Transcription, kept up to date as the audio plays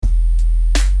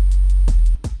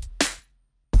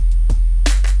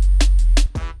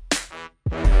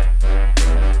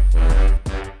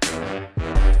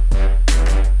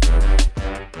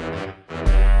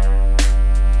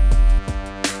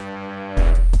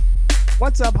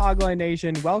What's up, Hogline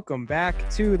Nation? Welcome back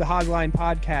to the Hogline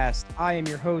Podcast. I am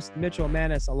your host, Mitchell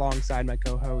Manis, alongside my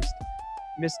co-host,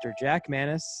 Mr. Jack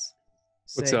Manis.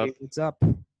 What's up? What's up?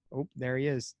 Oh, there he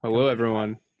is. Hello,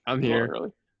 everyone. I'm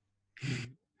here.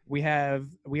 We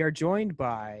are joined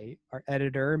by our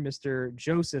editor, Mr.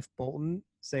 Joseph Bolton.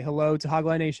 Say hello to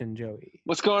Hogline Nation, Joey.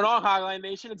 What's going on, Hogline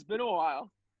Nation? It's been a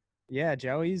while. Yeah,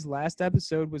 Joey's last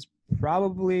episode was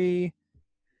probably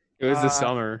It was the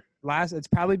summer. It's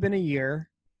probably been a year.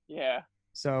 Yeah.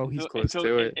 So he's close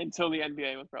to it. Until the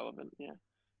NBA was relevant, yeah.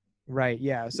 Right,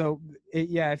 yeah. So,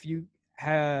 if you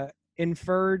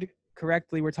inferred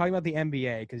correctly, we're talking about the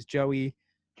NBA because Joey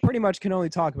pretty much can only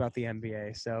talk about the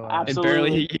NBA. So, Absolutely.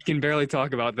 And he can barely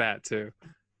talk about that, too.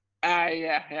 No,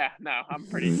 I'm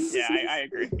pretty, I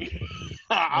agree.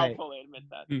 I'll Right. fully admit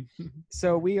that.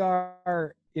 So we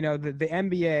are, the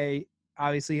NBA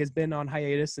obviously has been on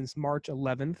hiatus since March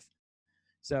 11th.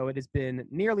 So it has been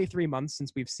nearly 3 months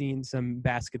since we've seen some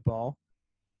basketball.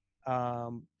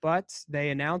 But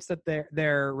they announced that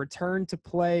their return to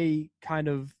play kind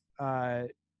of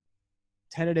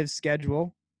tentative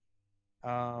schedule.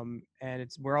 And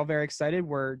we're all very excited.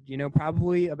 We're,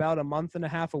 probably about a month and a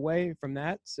half away from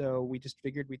that. So we just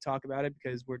figured we'd talk about it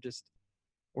because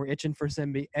we're itching for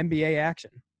some NBA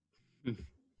action.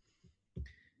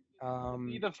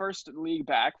 Be the first league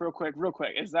back, real quick.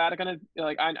 Is that gonna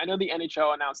I know the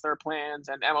NHL announced their plans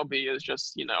and MLB is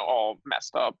just all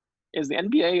messed up. Is the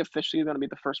NBA officially gonna be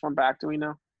the first one back? Do we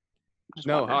know?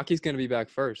 No, hockey's gonna be back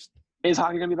first. Is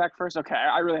hockey gonna be back first? Okay,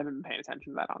 I really haven't been paying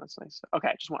attention to that, honestly. So,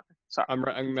 okay, just wondering. Sorry.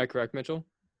 Am I correct, Mitchell?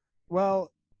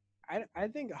 Well, I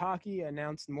think hockey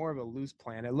announced more of a loose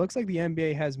plan. It looks like the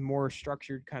NBA has more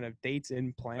structured kind of dates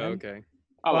in plan. Okay.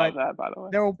 I love that, by the way.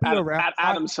 There will be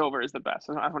Adam Silver is the best.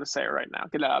 I want to say it right now.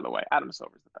 Get it out of the way. Adam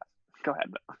Silver is the best. Go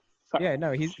ahead, though. Sorry. Yeah,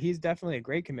 no, he's definitely a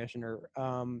great commissioner.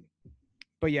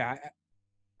 But yeah,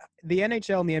 the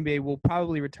NHL and the NBA will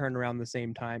probably return around the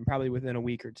same time, probably within a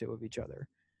week or two of each other.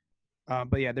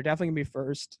 But yeah, they're definitely gonna be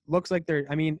first. Looks like I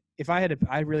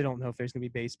really don't know if there's gonna be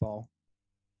baseball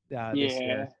this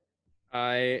year.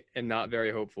 I am not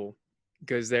very hopeful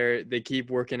because they keep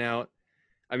working out.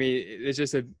 I mean, it's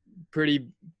just a pretty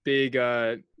big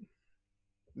they're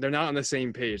not on the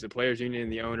same page, the players union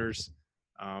and the owners.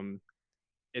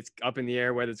 It's up in the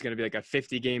air whether it's going to be like a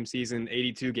 50-game season,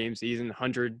 82-game season,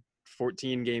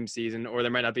 114-game season, or there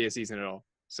might not be a season at all.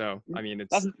 So, I mean,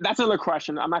 that's another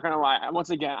question. I'm not going to lie.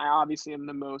 Once again, I obviously am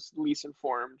the least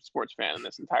informed sports fan in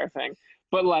this entire thing.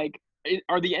 But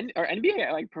are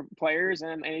NBA players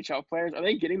and NHL players, are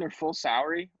they getting their full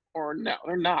salary or no?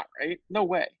 They're not, right? No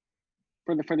way.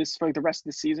 For the rest of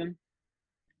the season?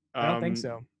 I don't think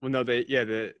so. Well, no, they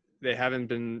haven't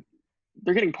been.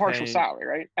 They're getting partial salary,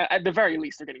 right? At the very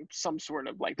least, they're getting some sort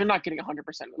of they're not getting 100%.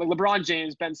 Like LeBron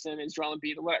James, Ben Simmons, Joel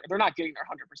Embiid, whatever. They're not getting their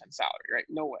 100% salary, right?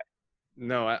 No way.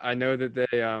 No, I know that they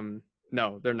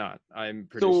no, they're not. I'm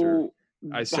pretty sure.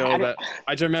 I saw that.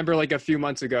 I just remember a few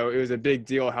months ago, it was a big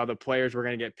deal how the players were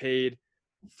going to get paid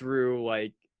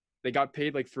through they got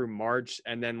paid through March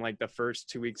and then the first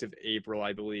 2 weeks of April,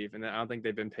 I believe. And I don't think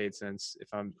they've been paid since.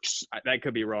 That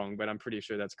could be wrong, but I'm pretty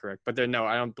sure that's correct. But I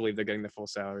don't believe they're getting the full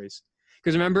salaries.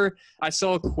 Because remember, I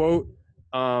saw a quote,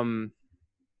 not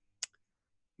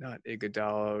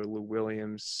Iguodala or Lou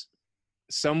Williams.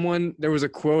 There was a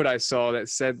quote I saw that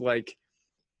said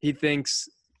he thinks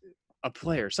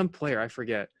some player, I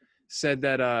forget, said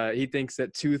that he thinks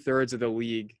that 2/3 of the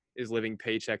league is living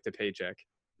paycheck to paycheck.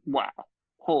 Wow.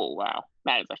 Oh, wow.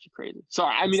 That is actually crazy.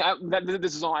 Sorry. I mean,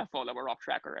 this is all my fault that we're off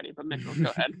track already. But Mitchell, go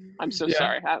ahead. I'm so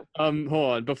sorry. Hold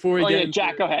on. Before we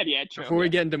Jack, go ahead. Yeah, true. Before we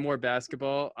get into more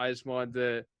basketball, I just wanted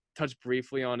to touch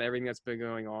briefly on everything that's been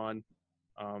going on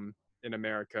in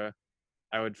America.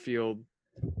 I would feel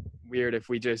weird if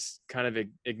we just kind of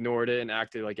ignored it and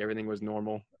acted like everything was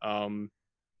normal.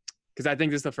 Because I think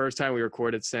this is the first time we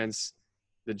recorded since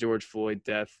the George Floyd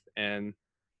death and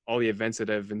all the events that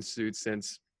have ensued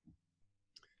since.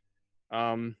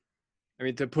 I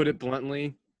mean, to put it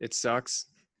bluntly, it sucks.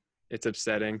 It's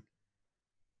upsetting.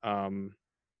 And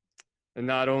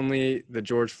not only the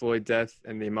George Floyd death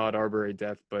and the Ahmaud Arbery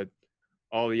death, but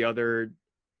all the other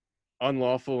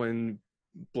unlawful and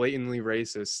blatantly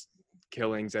racist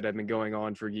killings that have been going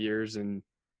on for years and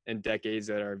decades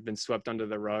that have been swept under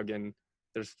the rug, and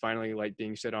there's finally light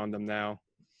being shed on them now.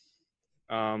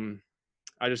 I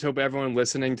just hope everyone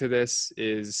listening to this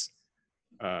is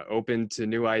open to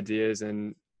new ideas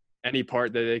and any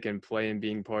part that they can play in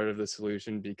being part of the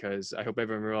solution, because I hope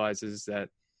everyone realizes that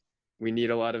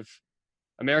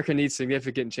America needs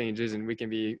significant changes, and we can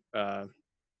be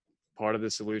part of the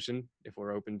solution if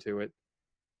we're open to it.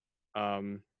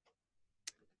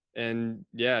 And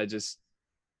yeah, just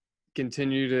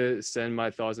continue to send my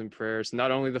thoughts and prayers,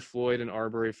 not only the Floyd and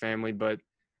Arbery family, but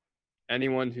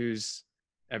anyone who's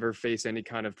ever faced any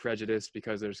kind of prejudice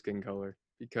because of their skin color,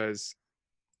 because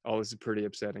all this is pretty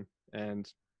upsetting.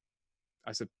 And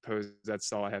I suppose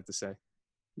that's all I have to say.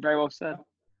 Very well said.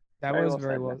 That Very was well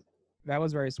very said, well. man. That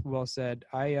was very well said.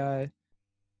 I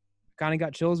kind of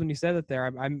got chills when you said it there.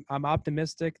 I'm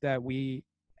optimistic that we,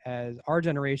 as our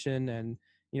generation, and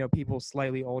people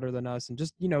slightly older than us, and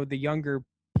just the younger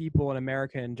people in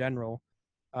America in general,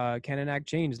 can enact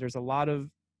change. There's a lot of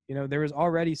there is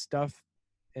already stuff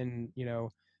and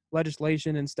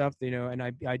legislation and stuff and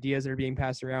ideas that are being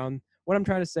passed around. What I'm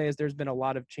trying to say is there's been a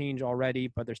lot of change already,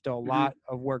 but there's still a lot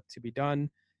of work to be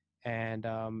done. And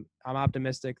I'm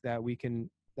optimistic that we can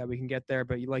get there.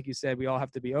 But like you said, we all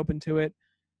have to be open to it,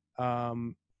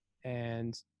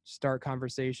 and start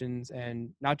conversations, and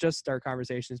not just start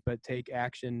conversations, but take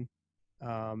action.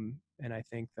 And I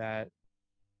think that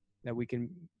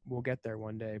we'll get there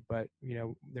one day. But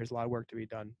there's a lot of work to be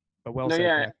done. But well No, said,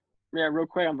 yeah, Jack. yeah. Real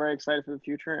quick, I'm very excited for the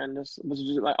future, and this is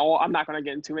just like, oh, I'm not gonna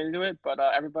get too into it, but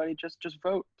everybody just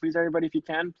vote, please. Everybody, if you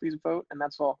can, please vote, and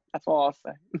that's all. That's all I'll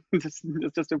say. just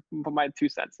to put my 2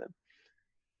 cents in.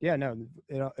 Yeah, no,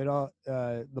 it all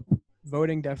the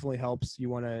voting definitely helps. You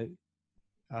want to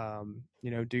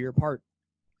do your part.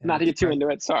 Not to get too into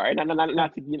it. Sorry, not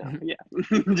to, yeah.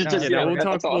 just Yeah,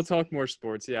 that's all. we'll talk more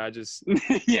sports. Yeah,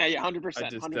 yeah, I 100%,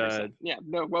 just 100%. Yeah,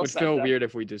 no, well would said. feel Jeff. weird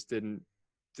if we just didn't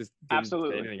say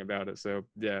Absolutely. anything about it. So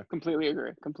yeah, Completely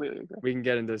agree. we can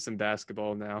get into some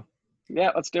basketball now.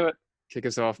 Yeah, let's do it. Kick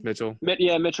us off, Mitchell.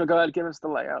 Yeah, Mitchell, go ahead, give us the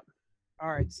layout. All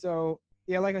right, so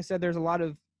yeah, like I said, there's a lot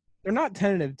of they're not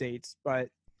tentative dates, but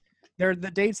they're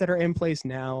the dates that are in place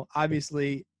now.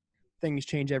 Obviously, things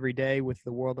change every day with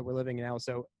the world that we're living in now,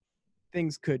 so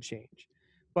things could change.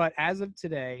 But as of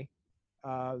today,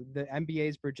 the NBA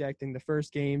is projecting the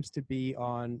first games to be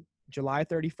on July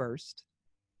 31st.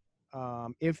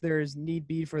 If there's need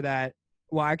be for that,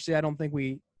 well, actually, I don't think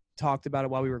we talked about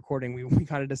it while we were recording. We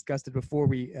kind of discussed it before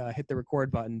we hit the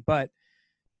record button. But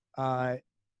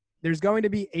there's going to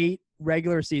be 8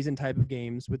 regular season type of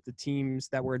games with the teams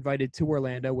that were invited to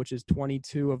Orlando, which is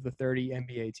 22 of the 30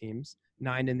 NBA teams,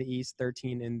 9 in the East,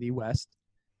 13 in the West.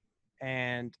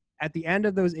 And at the end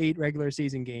of those 8 regular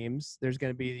season games, there's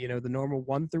going to be, the normal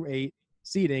 1 through 8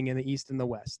 seeding in the East and the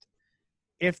West.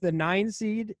 If the 9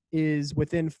 seed is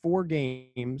within 4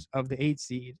 games of the 8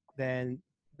 seed, then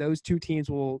those 2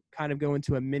 teams will kind of go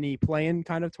into a mini play-in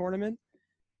kind of tournament.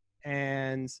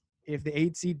 And if the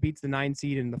 8 seed beats the 9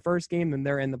 seed in the first game, then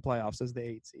they're in the playoffs as the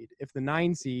 8 seed. If the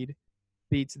 9 seed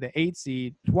beats the 8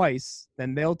 seed twice,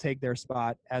 then they'll take their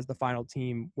spot as the final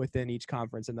team within each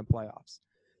conference in the playoffs.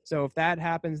 So if that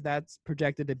happens, that's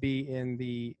projected to be in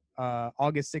the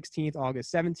August 16th,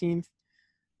 August 17th.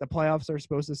 The playoffs are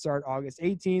supposed to start August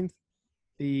 18th.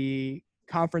 The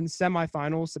conference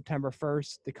semifinals, September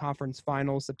 1st. The conference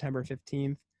finals, September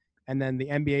 15th. And then the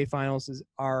NBA finals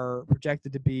are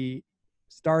projected to be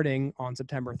starting on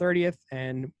September 30th,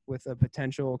 and with a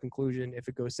potential conclusion, if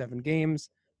it goes 7 games,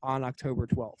 on October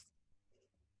 12th.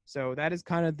 So that is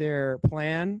kind of their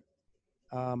plan.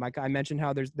 I mentioned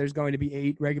how there's going to be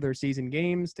 8 regular season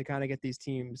games to kind of get these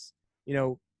teams,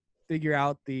 figure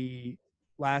out the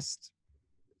last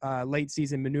late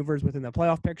season maneuvers within the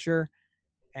playoff picture,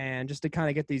 and just to kind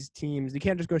of get these teams. You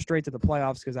can't just go straight to the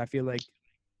playoffs, because I feel like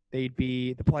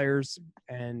the players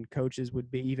and coaches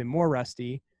would be even more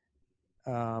rusty.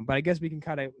 But I guess we can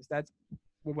that's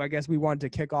what I guess we wanted to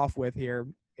kick off with here,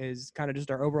 is kind of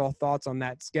just our overall thoughts on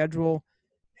that schedule,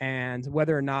 and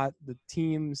whether or not the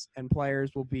teams and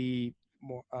players will be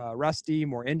more rusty,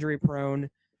 more injury prone,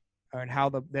 and how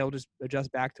they'll just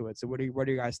adjust back to it. So what are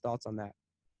your guys' thoughts on that?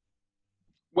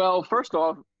 Well, first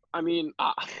off, I mean,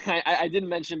 I did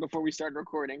mention before we started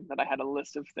recording that I had a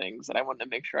list of things that I wanted to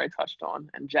make sure I touched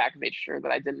on, and Jack made sure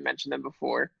that I didn't mention them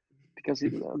before, because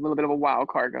he's a little bit of a wild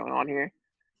card going on here.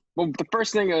 Well, the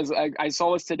first thing is I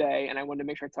saw this today, and I wanted to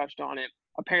make sure I touched on it.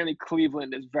 Apparently,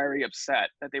 Cleveland is very upset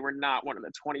that they were not one of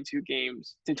the 22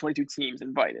 teams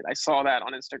invited. I saw that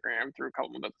on Instagram through a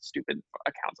couple of the stupid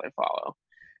accounts I follow.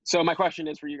 So my question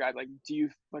is for you guys, do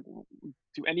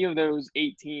any of those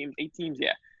 8 teams,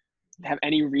 yeah, have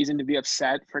any reason to be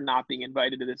upset for not being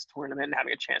invited to this tournament and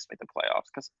having a chance to make the playoffs?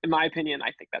 Because in my opinion,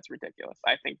 I think that's ridiculous.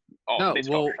 I think they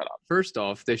should all shut up. First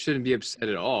off, they shouldn't be upset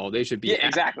at all. They should be happy.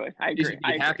 Exactly. I agree. They should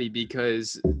be happy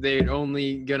because they're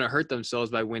only gonna hurt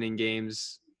themselves by winning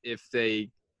games if they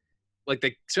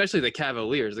especially the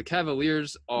Cavaliers. The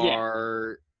Cavaliers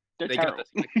are they're they terrible.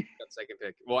 got the second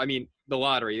pick. Well, I mean the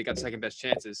lottery. They got the second best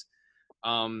chances.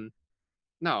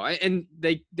 No, and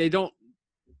they don't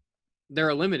they're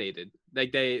eliminated.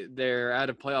 Like they're out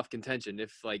of playoff contention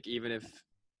even if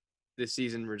this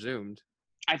season resumed.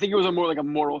 I think it was more like a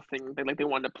moral thing. They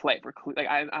wanted to play for like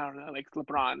I don't know, like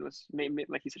LeBron was maybe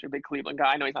like he's such a big Cleveland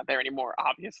guy. I know he's not there anymore,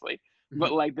 obviously,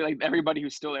 but like everybody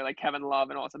who's still there, like Kevin Love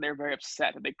and all that, they're very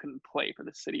upset that they couldn't play for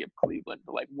the city of Cleveland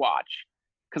to like watch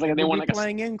because like they want like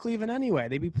playing in Cleveland anyway.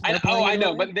 They'd be I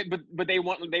know, but they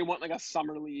want like a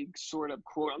summer league sort of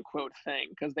quote unquote thing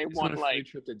because they want a like free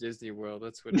trip to Disney World.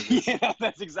 That's what it is. Yeah,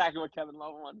 that's exactly what Kevin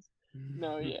Love wants.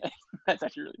 No, yeah, that's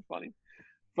actually really funny.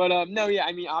 But no, yeah,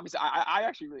 I mean, obviously, I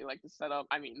actually really like the setup.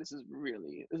 I mean, this is a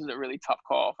really tough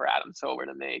call for Adam Silver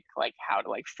to make, like how to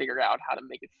like figure out how to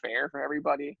make it fair for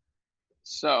everybody.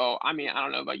 So, I mean, I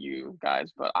don't know about you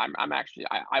guys, but I'm actually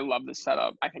I love this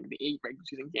setup. I think the 8 regular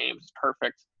season games is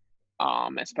perfect,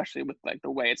 especially with like the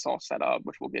way it's all set up,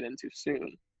 which we'll get into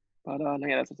soon. But no,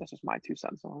 yeah, that's just my 2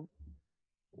 cents on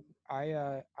it.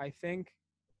 I think,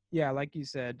 yeah, like you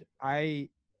said,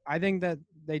 I think that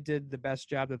they did the best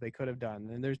job that they could have done,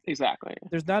 and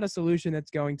there's not a solution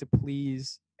that's going to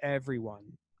please everyone.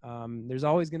 There's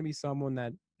always going to be someone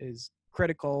that is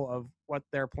critical of what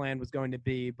their plan was going to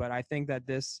be, but I think that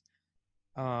this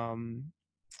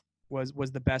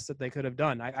was the best that they could have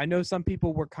done. I know some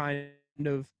people were kind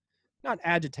of not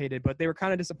agitated, but they were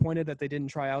kind of disappointed that they didn't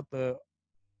try out the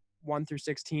 1 through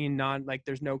 16 like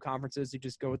there's no conferences, you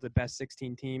just go with the best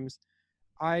 16 teams.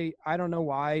 I don't know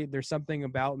why. There's something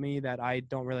about me that I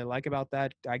don't really like about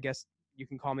that. I guess you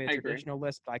can call me a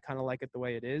traditionalist, but I kind of like it the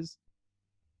way it is.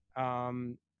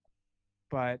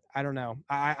 But I don't know.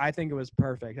 I think it was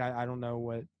perfect. I don't know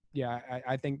what. Yeah,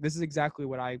 I think this is exactly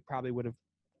what I probably would have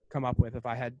come up with if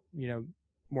I had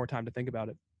more time to think about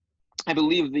it. I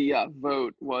believe the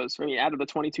vote was, I mean, out of the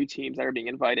 22 teams that are being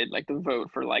invited, like the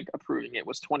vote for like approving it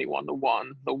was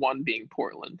 21-1. The one being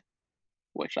Portland,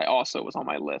 which I also was on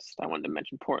my list. I wanted to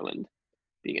mention Portland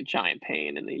being a giant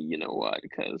pain in the what,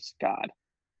 because God,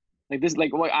 like this,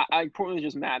 like what Portland's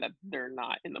just mad that they're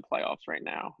not in the playoffs right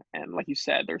now. And like you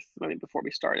said, before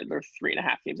we started, they're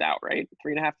 3.5 games out, right?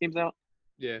 3.5 games out.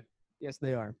 Yeah. Yes,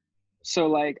 they are. So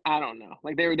like I don't know,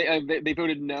 like they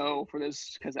voted no for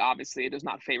this because obviously it does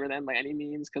not favor them by any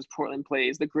means because Portland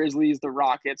plays the Grizzlies, the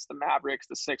Rockets, the Mavericks,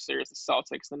 the Sixers, the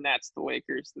Celtics, the Nets, the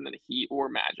Lakers, and then the Heat or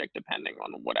Magic depending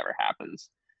on whatever happens.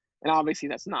 And obviously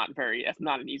that's not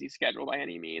an easy schedule by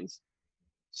any means.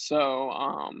 So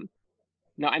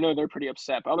no, I know they're pretty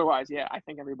upset, but otherwise, yeah, I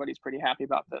think everybody's pretty happy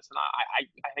about this. And I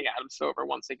think Adam Silver,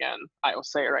 once again, I will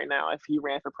say it right now, if he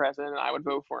ran for president, I would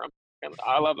vote for him.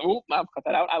 I love. Oh, I'll cut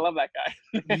that out. I love that guy.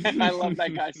 I love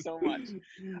that guy so much.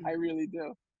 I really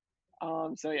do.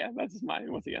 So yeah, that's just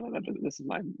this is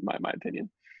my opinion.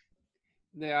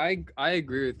 Yeah, I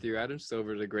agree with you. Adam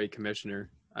Silver's a great commissioner.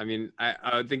 I mean,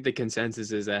 I think the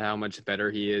consensus is that how much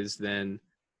better he is than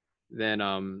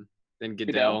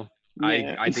Goodell.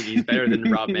 Yeah. I think he's better than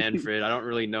Rob Manfred. I don't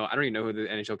even know who the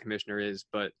NHL commissioner is,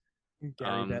 but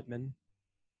Gary Bettman.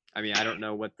 I mean, I don't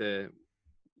know what the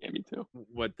me too.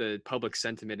 What the public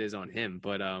sentiment is on him,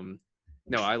 but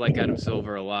no, I like Adam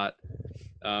Silver a lot,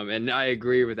 and I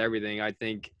agree with everything. I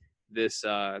think this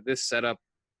setup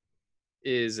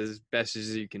is as best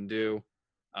as you can do.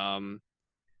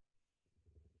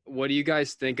 What do you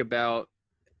guys think about?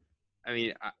 I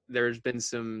mean, there's been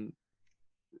some,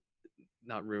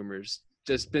 not rumors,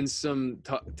 just been some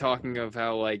talking of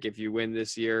how like if you win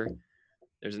this year,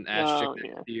 there's an asterisk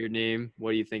to your name. What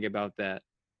do you think about that?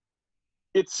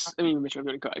 I mean, Mitchell, I'm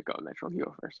going to go. Mitchell, you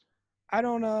go first. I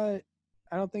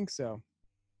don't think so.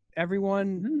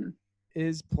 Everyone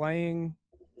is playing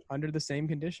under the same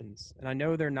conditions, and I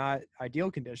know they're not ideal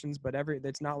conditions, but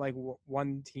it's not like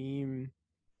one team.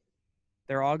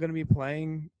 They're all going to be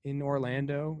playing in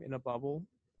Orlando in a bubble,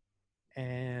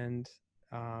 and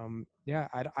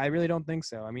I really don't think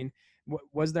so. I mean,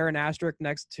 was there an asterisk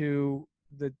next to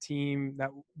the team that?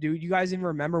 Do you guys even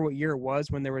remember what year it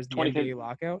was when there was the NBA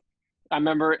lockout? I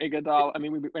remember Iguodala. I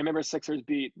mean, I remember Sixers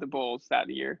beat the Bulls that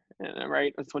year,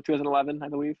 right? It was 2011, I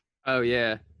believe. Oh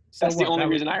yeah. That's the only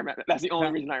reason I remember. That's the only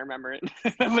reason I remember it.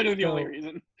 Literally the only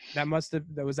reason. That was that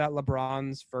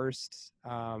LeBron's first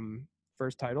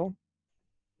title.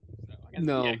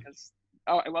 No. Yeah,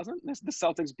 it wasn't. The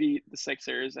Celtics beat the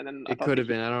Sixers, and then it could have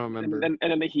been. I don't remember. And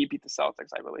then the Heat beat the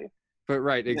Celtics, I believe. But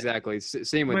right, exactly.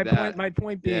 Same with that. My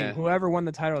point being, whoever won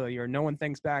the title that year, no one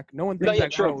thinks back. No one thinks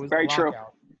back. True. Oh, it was very true.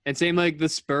 And same like the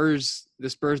Spurs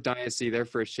dynasty, their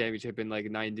first championship in like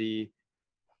 99,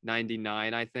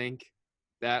 I think.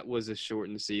 That was a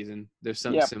shortened season. There's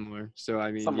something similar. So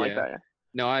I mean, something like that. Yeah.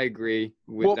 No, I agree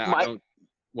with that.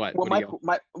 What? Well, What do you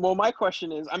got? my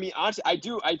question is, I mean, honestly, I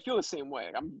feel the same way.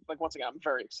 I'm like, once again, I'm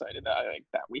very excited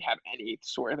that we have any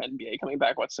sort of NBA coming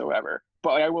back whatsoever.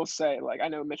 But like, I will say, like, I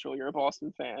know Mitchell, you're a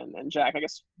Boston fan, and Jack, I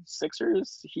guess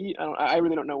Sixers, Heat. I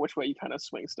really don't know which way you kind of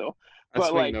swing still. I But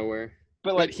swing like, nowhere. but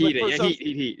But like, like Heat, for yeah, so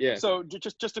Heat, yeah. so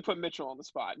just to put Mitchell on the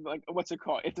spot, like, what's it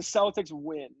called? If the Celtics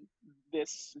win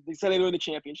this, they say they win the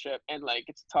championship, and like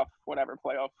it's a tough whatever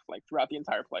playoff, like throughout the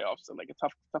entire playoffs, so like a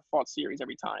tough fought series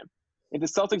every time. If the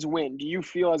Celtics win, do you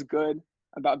feel as good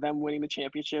about them winning the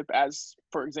championship as,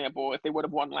 for example, if they would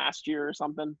have won last year or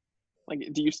something? Like,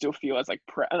 do you still feel as like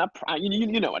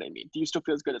you know what I mean? Do you still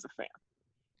feel as good as a fan?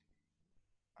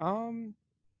 Um,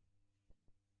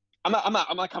 I'm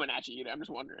not coming at you either. I'm just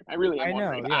wondering. I really am I know,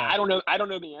 wondering. yeah. I don't know. I don't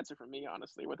know the answer for me,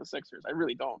 honestly, with the Sixers. I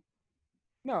really don't.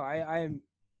 No, I'm.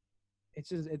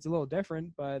 It's a little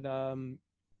different, but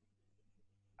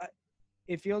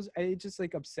it's just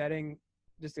like upsetting.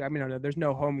 Just I mean, I don't know, there's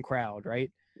no home crowd,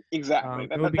 right? Exactly.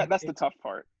 It would be That's the tough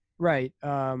part. right.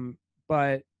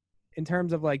 But in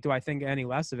terms of like, do I think any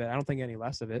less of it? I don't think any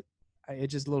less of it.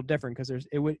 It's just a little different because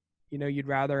you'd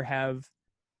rather have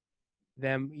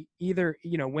them either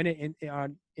win it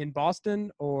in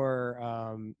Boston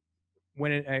or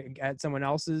win it at someone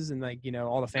else's, and like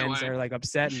all the fans way. are like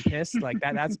upset and pissed like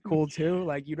that. That's cool too.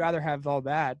 Like you'd rather have all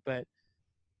that, but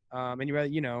and you rather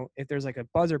if there's like a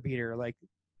buzzer beater, like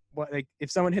if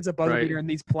someone hits a buzzer Right. beater in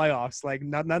these playoffs, like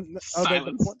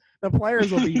Silence. the players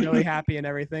will be really happy and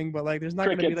everything, but like there's not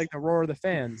going to be Crickets. like the roar of the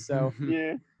fans. So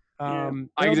Yeah. I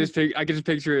can just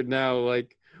picture it now,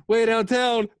 like way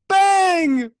downtown,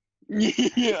 bang,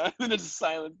 Yeah. And then just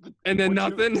silence. and then Or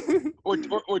nothing. Or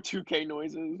 2K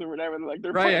noises or whatever. Like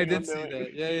they're Right, I planning on did see doing.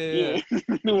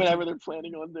 that. Yeah. Whatever they're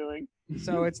planning on doing.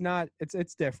 so it's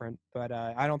different, but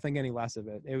I don't think any less of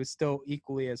it. It was still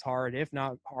equally as hard, if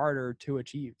not harder, to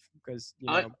achieve because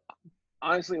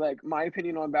Honestly, like my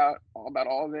opinion about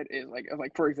all of it is like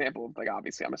for example, like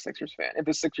obviously I'm a Sixers fan. If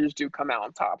the Sixers do come out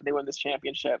on top, they win this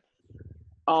championship.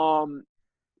 I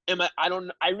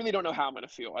really don't know how I'm gonna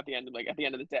feel at the end of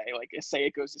the day. Like say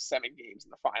it goes to 7 games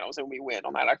in the finals and we win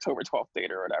on that October 12th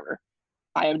date or whatever.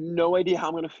 I have no idea how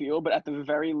I'm gonna feel, but at the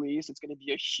very least, it's gonna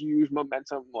be a huge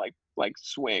momentum like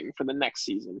swing for the next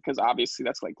season because obviously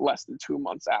that's like less than 2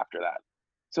 months after that.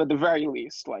 So at the very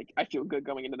least, like I feel good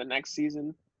going into the next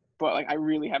season, but like I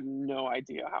really have no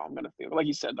idea how I'm gonna feel. But like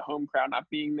you said, the home crowd not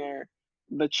being there,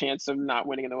 the chance of not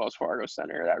winning in the Wells Fargo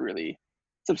Center, that really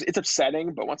it's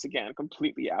upsetting. But once again,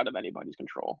 completely out of anybody's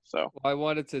control. So Well, I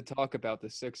wanted to talk about the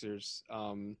Sixers.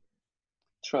 sure,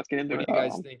 let's get into What it. do you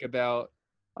guys think about?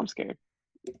 I'm scared.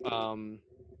 How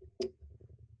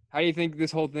do you think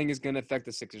this whole thing is going to affect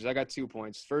the Sixers? I got 2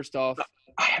 points. First off,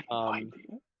 I have no idea.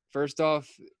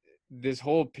 this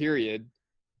whole period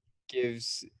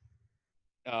gives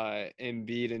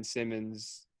Embiid and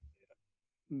Simmons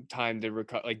time to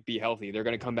be healthy. They're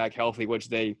going to come back healthy, which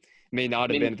they may not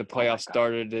have been if the playoffs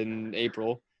started in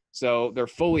April. So they're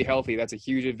fully healthy. That's a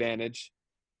huge advantage.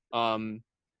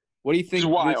 What do you think? It's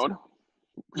wild.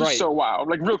 Just Right. so wild.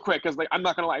 Like real quick, because like I'm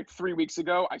not gonna lie, 3 weeks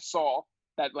ago I saw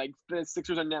that like the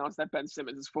Sixers announced that Ben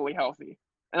Simmons is fully healthy,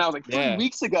 and I was like 3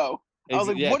 weeks ago. I was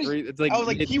like, what? It's like I was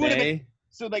like, he would have been. mid-May.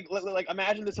 So like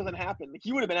imagine this doesn't happen.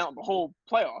 He would have been out the whole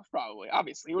playoffs probably.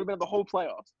 Obviously, he would have been out the whole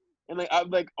playoffs. And like I'm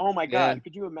like, oh my god, Yeah.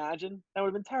 could you imagine? That would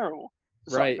have been terrible.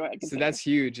 Right. Go ahead, So continue. that's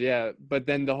huge, yeah. But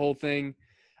then the whole thing,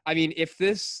 I mean, if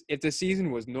the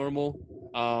season was normal,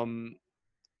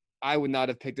 I would not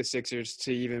have picked the Sixers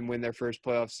to even win their first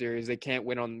playoff series. They can't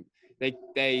win on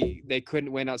they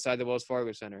couldn't win outside the Wells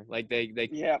Fargo Center. Like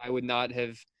I would not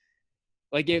have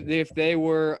like if they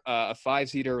were a 5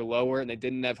 seed or lower and they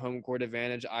didn't have home court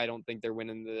advantage, I don't think they're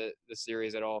winning the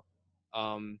series at all.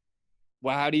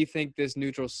 Well, how do you think this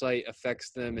neutral site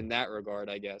affects them in that regard,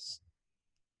 I guess?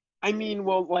 I mean,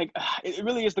 well, like it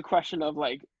really is the question of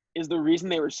like, is the reason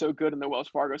they were so good in the Wells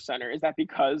Fargo Center is that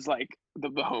because like the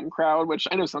home crowd, which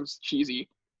I know sounds cheesy,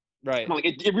 Right. but like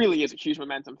it really is a huge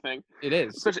momentum thing. It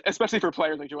is. Especially for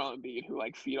players like Joel Embiid who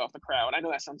like feed off the crowd. I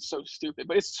know that sounds so stupid,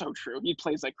 but it's so true. He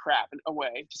plays like crap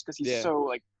away just because he's so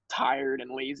like tired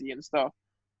and lazy and stuff.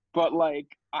 But like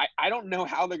I don't know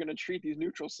how they're gonna treat these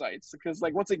neutral sites because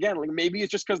like once again like maybe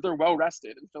it's just because they're well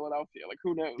rested in Philadelphia. Like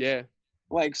who knows? Yeah.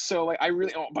 Like so like I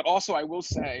really but also I will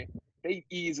say they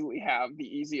easily have the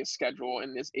easiest schedule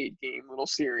in this 8-game little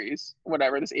series,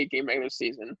 whatever this 8-game regular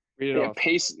season. Read it They off.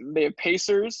 have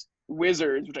Pacers,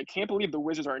 Wizards, which I can't believe the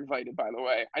Wizards are invited, by the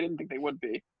way. I didn't think they would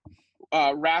be.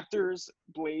 Raptors,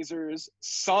 Blazers,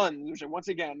 Suns, which once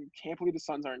again can't believe the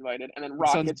Suns are invited, and then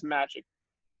Rockets, Magic.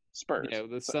 Spurs.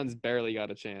 The Suns barely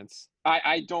got a chance.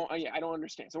 I don't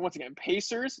understand. So once again,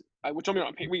 Pacers, which I mean,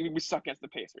 we suck against the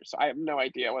Pacers, so I have no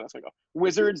idea where that's gonna go.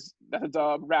 Wizards, that's a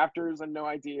dub. Raptors, I have no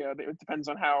idea. It depends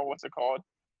on how what's it called,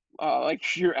 like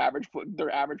their average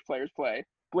players play.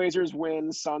 Blazers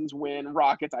win, Suns win,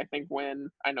 Rockets I think win.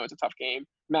 I know it's a tough game.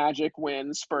 Magic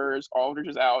win, Spurs, Aldridge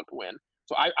is out, win.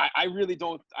 So I really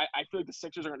don't. I feel like the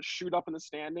Sixers are going to shoot up in the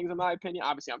standings, in my opinion.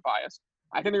 Obviously, I'm biased.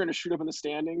 I think they're going to shoot up in the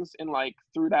standings in like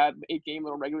through that 8-game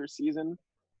little regular season,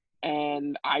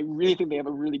 and I really think they have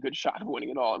a really good shot of winning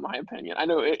it all, in my opinion. I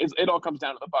know it all comes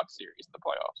down to the Bucks series in the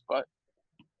playoffs, but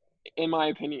in my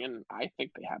opinion, I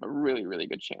think they have a really, really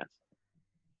good chance.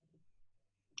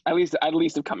 At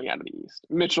least of coming out of the East.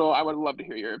 Mitchell, I would love to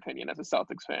hear your opinion as a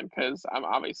Celtics fan because I'm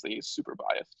obviously super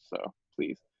biased. So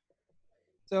please.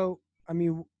 So, I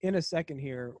mean, in a second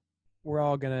here, we're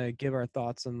all gonna give our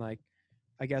thoughts on like,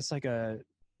 I guess like a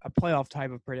playoff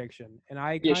type of prediction. And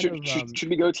I Yeah, kind should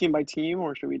we go team by team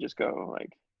or should we just go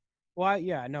like? well,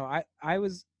 yeah, no, I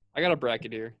was I got a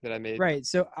bracket here that I made. right.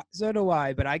 So do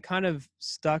I, but I kind of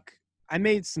stuck. I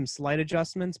made some slight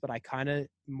adjustments, but I kind of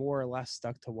more or less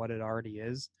stuck to what it already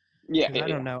is. Yeah, I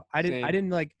don't know. I Same.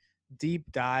 didn't like deep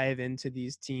dive into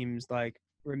these teams like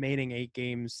remaining 8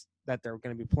 games that they're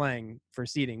going to be playing for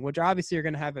seeding, which obviously are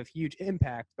going to have a huge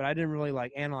impact, but I didn't really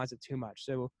like analyze it too much.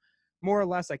 So more or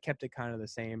less I kept it kind of the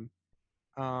same.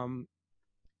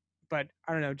 But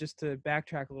I don't know, just to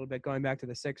backtrack a little bit, going back to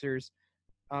the Sixers,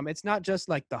 it's not just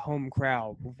like the home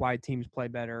crowd why teams play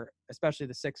better, especially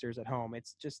the Sixers at home.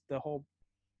 It's just the whole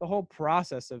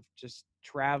process of just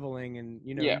traveling and,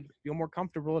 you feel more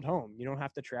comfortable at home. You don't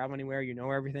have to travel anywhere. You know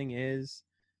where everything is.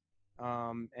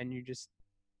 And you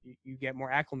get more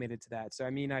acclimated to that. So, I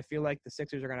mean, I feel like the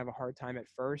Sixers are going to have a hard time at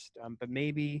first, but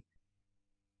maybe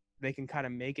they can kind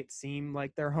of make it seem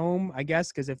like they're home, I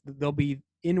guess, because if they'll be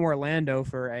in Orlando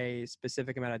for a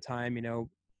specific amount of time,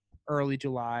 early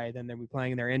July, then they'll be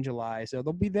playing there in July. So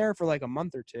they'll be there for like a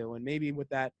month or two. And maybe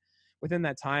within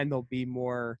that time, they'll be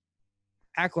more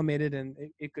acclimated and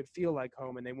it could feel like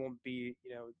home and they won't be,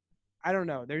 I don't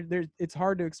know. It's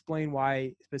hard to explain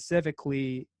why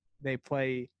specifically they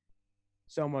play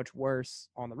so much worse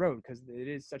on the road because it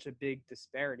is such a big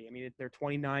disparity. I mean, they're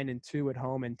 29-2 at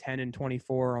home and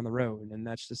 10-24 on the road. And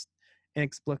that's just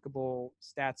inexplicable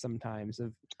stats sometimes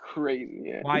of it's crazy.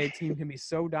 Yeah. Why a team can be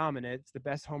so dominant, it's the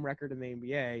best home record in the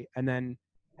NBA, and then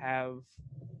have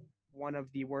one of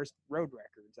the worst road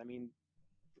records. I mean,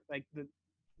 like the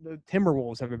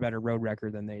Timberwolves have a better road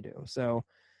record than they do. So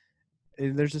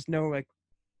there's just no like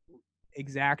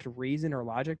exact reason or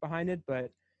logic behind it, but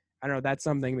I don't know. That's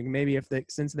something maybe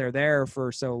since they're there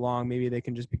for so long, maybe they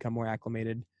can just become more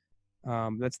acclimated.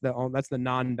 That's the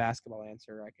non-basketball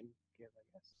answer I can give, I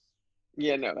guess.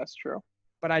 Yeah, no, that's true.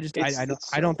 But I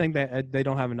don't think that they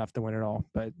don't have enough to win it all,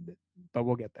 but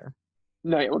we'll get there.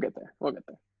 No, yeah, we'll get there.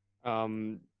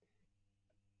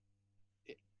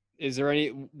 Is there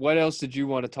what else did you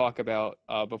want to talk about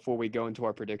before we go into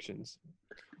our predictions?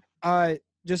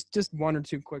 Just one or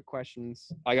two quick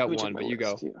questions. I got one, but you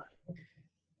go.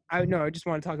 I just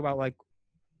want to talk about like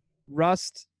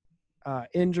rust,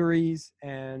 injuries,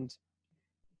 and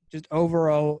just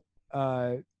overall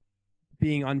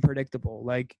being unpredictable.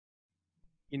 Like,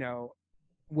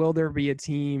 will there be a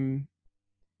team?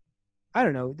 I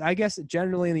don't know. I guess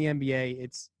generally in the NBA,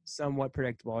 it's somewhat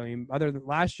predictable. I mean, other than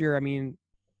last year, I mean,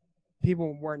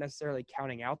 people weren't necessarily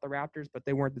counting out the Raptors, but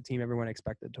they weren't the team everyone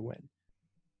expected to win.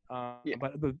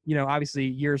 But obviously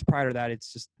years prior to that,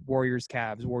 it's just Warriors,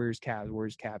 Cavs, Warriors, Cavs,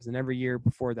 Warriors, Cavs. And every year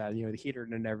before that, the Heat are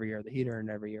in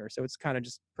every year. So it's kind of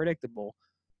just predictable.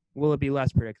 Will it be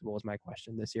less predictable is my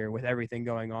question this year with everything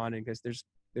going on, and because there's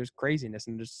craziness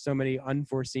and there's so many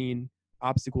unforeseen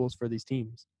obstacles for these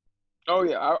teams. Oh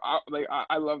yeah,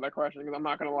 I love that question because I'm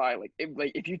not gonna lie.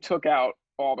 If you took out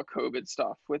all the COVID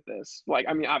stuff with this, like,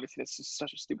 I mean, obviously this is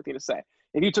such a stupid thing to say.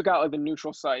 If you took out like the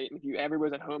neutral site, and if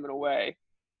everybody's at home and away,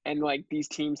 and like these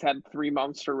teams had 3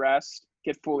 months to rest,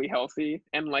 get fully healthy,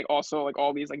 and like also like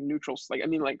all these like neutrals, like I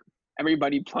mean like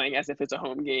everybody playing as if it's a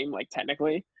home game, like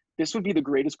technically, this would be the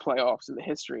greatest playoffs in the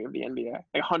history of the NBA.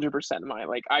 Like 100%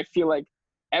 like I feel like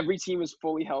every team is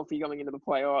fully healthy going into the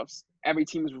playoffs. Every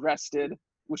team is rested,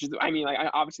 which is, I mean, like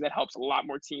obviously that helps a lot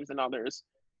more teams than others.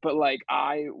 But like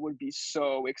I would be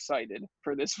so excited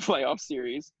for this playoff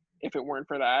series if it weren't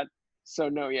for that. So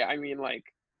no, yeah, I mean like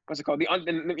what's it called?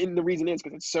 The reason is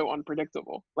because it's so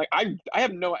unpredictable. Like I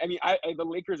have no, I mean the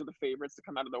Lakers are the favorites to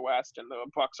come out of the West, and the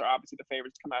Bucks are obviously the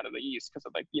favorites to come out of the East because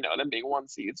of like them being 1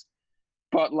 seeds.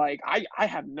 But like I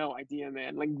have no idea,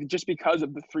 man. Like just because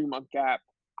of the 3-month gap,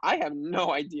 I have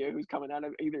no idea who's coming out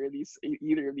of either of these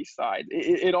sides.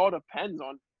 It all depends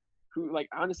on who like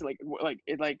honestly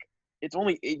it's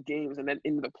only 8 games and then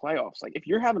into the playoffs. Like if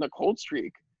you're having a cold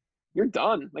streak, you're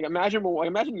done. Like imagine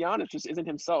Giannis just isn't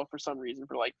himself for some reason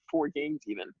for like 4 games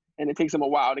even, and it takes him a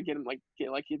while to get him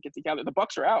get together. The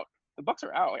Bucks are out. The Bucks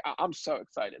are out. Like, I'm so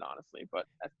excited, honestly, but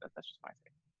that's just my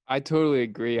thing. I totally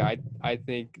agree. I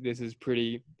think this is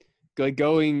pretty like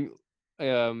going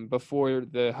before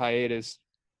the hiatus.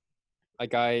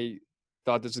 Like I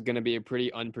thought this was going to be a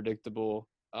pretty unpredictable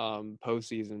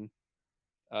postseason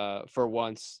for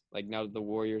once. Like now the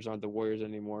Warriors aren't the Warriors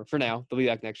anymore. For now, they'll be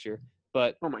back next year.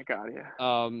 But Oh my God, yeah.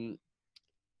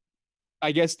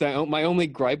 I guess my only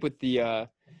gripe with the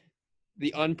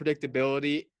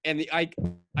unpredictability and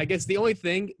I guess the only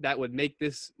thing that would make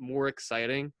this more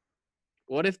exciting.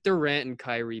 What if Durant and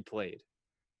Kyrie played?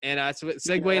 And that's what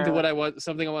segue into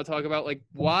something I want to talk about. Like,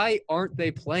 why aren't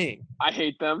they playing? I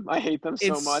hate them. I hate them so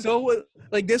much. It's so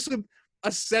like this would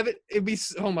it'd be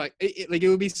it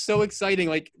would be so exciting.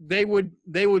 Like they would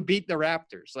beat the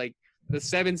Raptors. Like the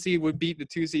 7 seed would beat the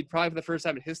 2 seed probably for the first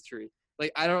time in history.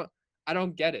 Like I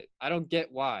don't get it. I don't get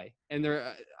why. And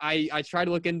I try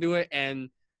to look into it and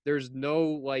there's no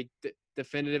like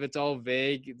definitive. It's all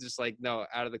vague. It's just like no,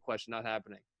 out of the question, not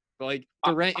happening. But like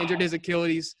Durant injured his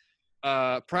Achilles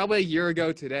probably a year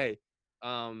ago today.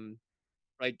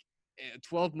 Like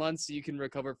 12 months you can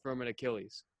recover from an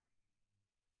Achilles.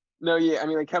 No, yeah, I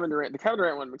mean, like the Kevin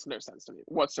Durant one makes no sense to me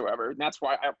whatsoever. And that's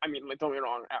why, I mean, like, don't get me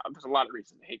wrong, there's a lot of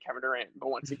reasons to hate Kevin Durant. But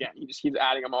once again, he just keeps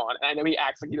adding them on. And I know he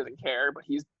acts like he doesn't care, but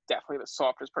he's definitely the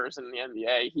softest person in the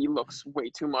NBA. He looks way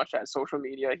too much at social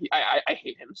media. I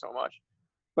hate him so much.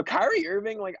 But Kyrie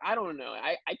Irving, like, I don't know.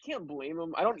 I can't blame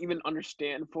him. I don't even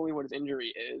understand fully what his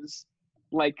injury is.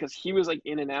 Like, because he was, like,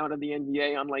 in and out of the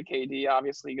NBA, unlike KD,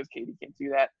 obviously, because KD can't do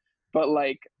that. But,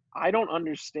 like, I don't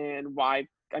understand why.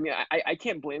 I mean, I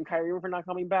can't blame Kyrie for not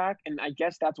coming back. And I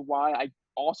guess that's why I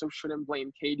also shouldn't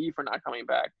blame KD for not coming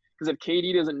back. Because if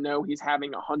KD doesn't know he's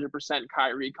having 100%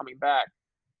 Kyrie coming back,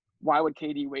 why would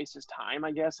KD waste his time,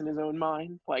 I guess, in his own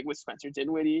mind? Like, with Spencer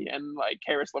Dinwiddie and, like,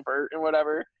 Karis LeVert and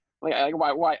whatever. Like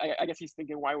why? I guess he's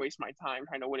thinking, why waste my time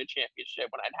trying to win a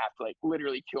championship when I'd have to like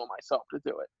literally kill myself to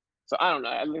do it? So I don't know.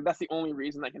 I mean, that's the only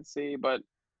reason I can see, but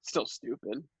still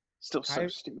stupid. Still so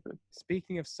stupid.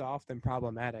 Speaking of soft and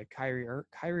problematic, Kyrie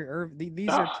Irving. These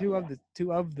are two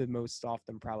of the most soft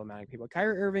and problematic people.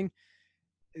 Kyrie Irving.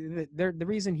 The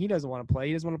reason he doesn't want to play.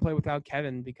 He doesn't want to play without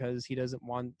Kevin because he doesn't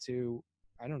want to.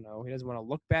 I don't know. He doesn't want to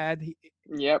look bad.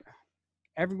 Yep.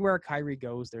 Everywhere Kyrie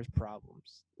goes, there's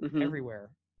problems. Mm-hmm.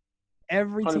 Everywhere.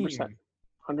 Every 100%. team.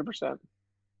 100%.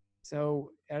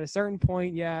 So at a certain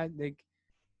point, yeah,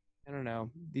 I don't know.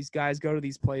 These guys go to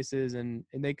these places and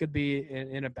they could be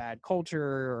in a bad culture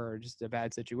or just a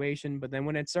bad situation. But then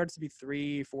when it starts to be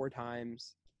 3-4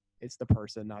 times, it's the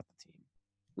person, not the team.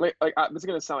 This is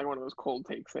gonna sound like one of those cold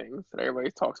take things that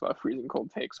everybody talks about, freezing cold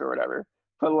takes or whatever.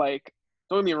 But like,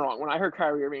 don't get me wrong. When I heard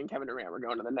Kyrie Irving and Kevin Durant were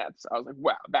going to the Nets, I was like,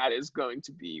 wow, that is going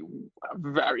to be a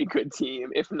very good team,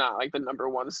 if not like the number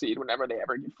 1 seed whenever they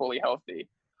ever get fully healthy.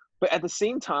 But at the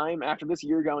same time, after this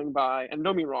year going by, and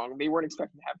don't get me wrong, they weren't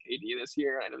expecting to have KD this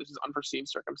year. I know this is unforeseen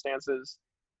circumstances.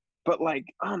 But like,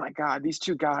 oh my God, these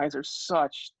two guys are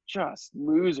such just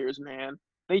losers, man.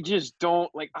 They just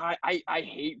don't like. I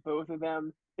hate both of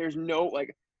them. There's no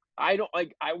like. I don't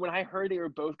like. When I heard they were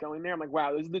both going there, I'm like,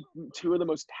 wow, those are the two of the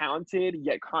most talented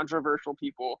yet controversial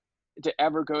people to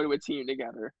ever go to a team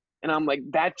together. And I'm like,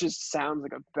 that just sounds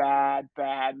like a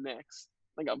bad mix,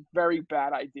 like a very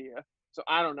bad idea. So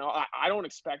I don't know. I don't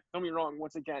expect. Don't get me wrong.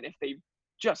 Once again, if they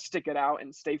just stick it out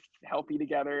and stay healthy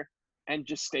together and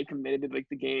just stay committed to like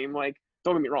the game, like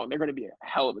don't get me wrong, they're going to be a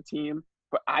hell of a team.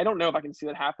 But I don't know if I can see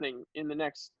that happening in the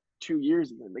next 2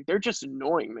 years even. Like they're just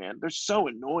annoying, man. They're so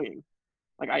annoying.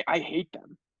 Like I hate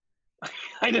them.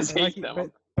 I just hate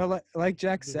them. But like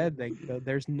Jack said,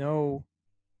 there's no.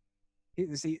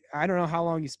 See, I don't know how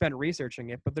long you spent researching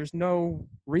it, but there's no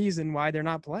reason why they're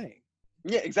not playing.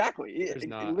 Yeah, exactly. There's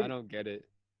not. I don't get it.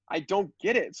 I don't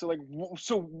get it. So like,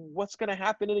 so what's gonna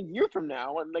happen in a year from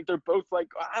now? And like, they're both like,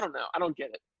 I don't know. I don't get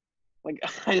it. Like,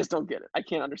 I just don't get it. I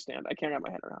can't understand. I can't wrap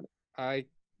my head around it. I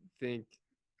think,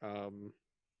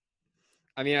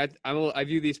 I mean, I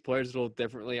view these players a little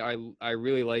differently. I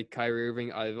really like Kyrie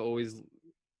Irving. I've always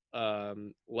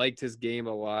liked his game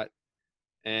a lot,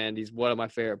 and he's one of my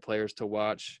favorite players to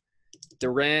watch.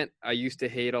 Durant, I used to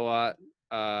hate a lot.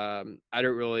 I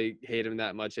don't really hate him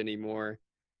that much anymore.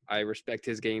 I respect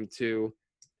his game too.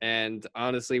 And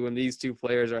honestly, when these two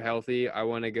players are healthy, I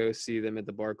want to go see them at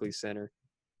the Barclays Center.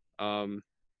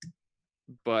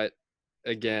 But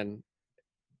again,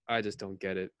 I just don't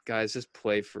get it. Guys, just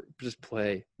play.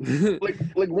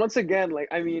 like once again, like,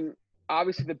 I mean,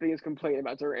 obviously the biggest complaint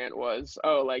about Durant was,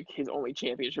 like his only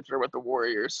championships are with the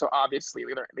Warriors, so obviously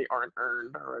they aren't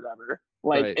earned or whatever.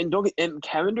 Like, Right. and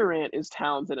Kevin Durant is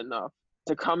talented enough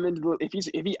to come into the,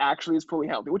 if he actually is fully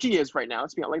healthy, which he is right now.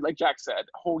 Let's be honest, like Jack said,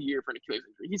 a whole year for an Achilles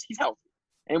injury, he's healthy,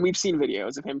 and we've seen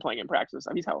videos of him playing in practice and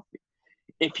stuff. He's healthy.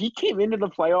 If he came into the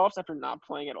playoffs after not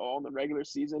playing at all in the regular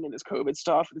season and this COVID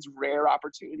stuff, this rare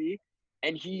opportunity,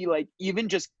 and he like even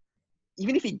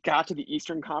if he got to the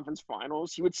Eastern Conference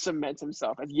Finals, he would cement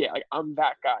himself as, like, I'm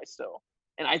that guy still.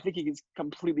 And I think he's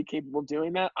completely capable of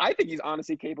doing that. I think he's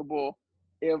honestly capable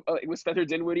with Spencer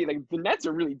Dinwiddie. Like, the Nets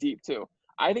are really deep, too.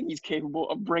 I think he's capable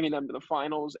of bringing them to the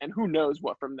finals, and who knows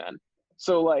what from then.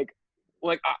 So,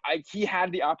 he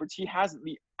had the opportunity. He has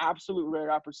the absolute rare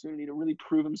opportunity to really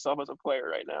prove himself as a player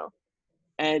right now.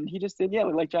 And he just did,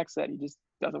 like Jack said, he just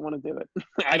doesn't want to do it.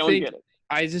 I don't get it.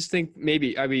 I just think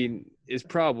is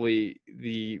probably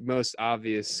the most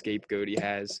obvious scapegoat he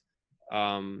has.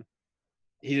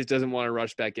 He just doesn't want to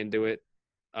rush back into it.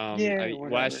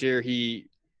 Last year he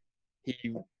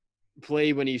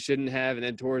played when he shouldn't have, and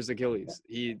then tore his Achilles.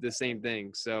 The same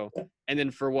thing. So, and then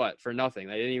for what? For nothing.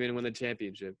 They didn't even win the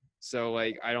championship. So,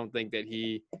 I don't think that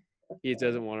he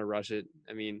doesn't want to rush it.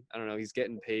 I mean, I don't know. He's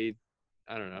getting paid.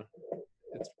 I don't know.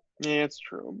 It's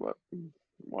true, but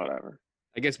whatever.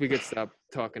 I guess we could stop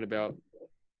talking about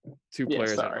two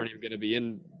players that aren't even going to be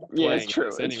in playing. Yeah, it's true.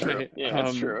 Anyway. It's true. Yeah,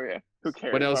 it's true. Yeah. Who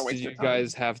cares? What else did you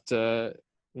guys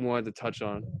wanted to touch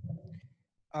on?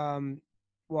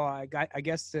 Well, I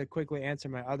guess to quickly answer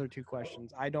my other two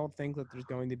questions, I don't think that there's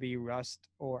going to be rust,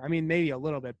 or, I mean, maybe a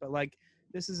little bit, but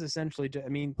this is essentially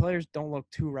players don't look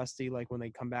too rusty when they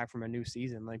come back from a new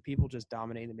season. People just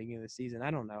dominate in the beginning of the season. I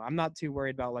don't know. I'm not too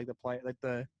worried about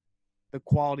the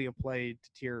quality of play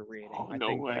deteriorating.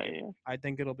 I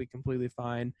think it'll be completely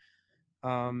fine.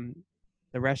 The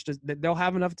rest they'll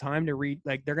have enough time to read.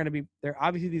 They're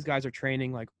obviously, these guys are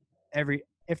training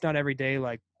if not every day,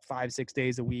 5-6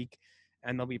 days a week,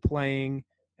 and they'll be playing.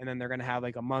 And then they're going to have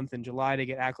a month in July to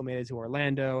get acclimated to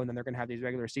Orlando, and then they're going to have these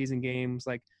regular season games.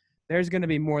 There's going to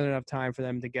be more than enough time for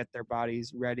them to get their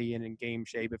bodies ready and in game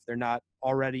shape if they're not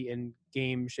already in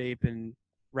game shape and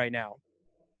right now.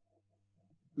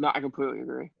 No, I completely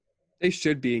agree. They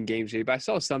should be in game shape. I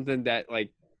saw something that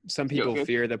some people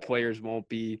fear the players won't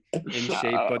be in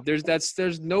shape, but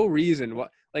there's no reason.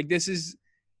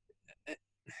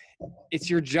 It's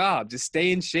your job to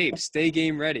stay in shape, stay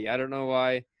game ready. I don't know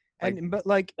why.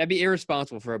 That'd be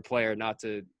irresponsible for a player not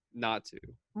to.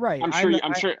 Right.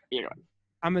 I'm sure.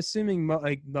 I'm assuming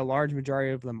the large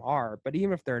majority of them are, but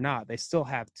even if they're not, they still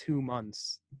have 2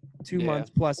 months,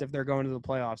 months plus if they're going to the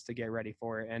playoffs to get ready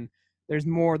for it. And there's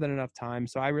more than enough time.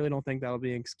 So I really don't think that'll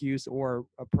be an excuse or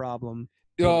a problem.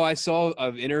 Oh, I saw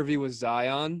an interview with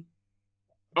Zion.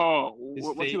 Oh,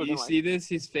 what's he looking like? See this?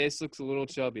 His face looks a little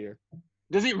chubbier.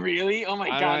 Does it really? Oh my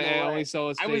God! I only saw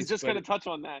his face. I was just going to touch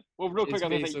on that. Well, real quick, his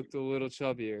face looked a little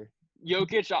chubbier.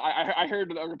 Jokic, I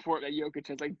heard a report that Jokic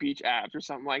has beach abs or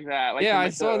something like that. I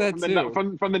saw that too.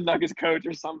 From the Nuggets coach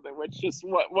or something, which just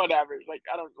whatever.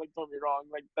 I don't don't get me wrong.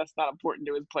 That's not important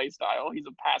to his play style. He's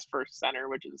a pass first center,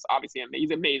 which is obviously he's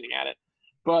amazing at it.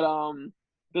 But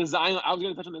the Zion, I was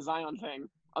gonna touch on the Zion thing.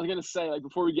 I was gonna say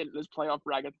before we get into this playoff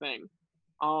bracket thing,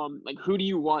 who do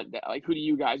you want? Who do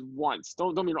you guys want?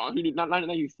 Don't get me wrong. Not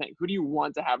that you think. Who do you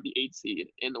want to have the 8th seed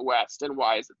in the West, and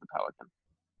why is it the Pelicans?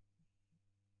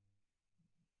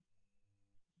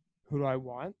 Who do I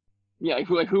want? Yeah,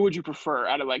 who would you prefer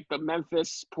out of the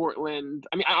Memphis, Portland?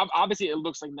 I mean, obviously it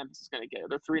looks like Memphis is going to get it.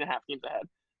 They're 3.5 games ahead.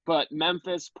 But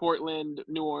Memphis, Portland,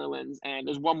 New Orleans, and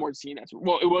there's one more team it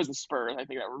was the Spurs. I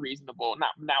think that were reasonable.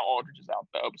 Now Aldridge is out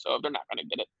though, so they're not going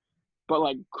to get it.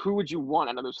 But who would you want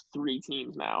out of those 3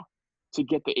 teams now to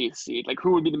get the 8th seed?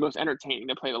 Who would be the most entertaining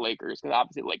to play the Lakers? Because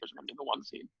obviously the Lakers are going to be the 1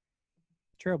 seed.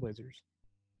 Trailblazers.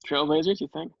 Trailblazers, you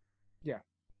think? Yeah.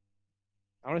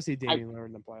 I want to see Damian Lillard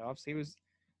in the playoffs.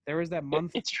 There was that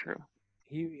month. It's true.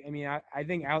 I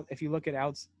think if you look at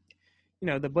outs,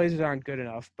 the Blazers aren't good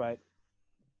enough, but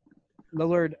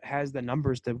Lillard has the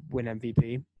numbers to win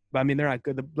MVP. But they're not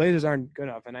good. The Blazers aren't good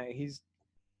enough, and I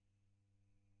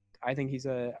think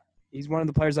he's one of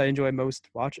the players I enjoy most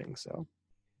watching. So,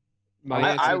 go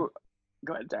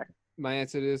ahead, Jack. My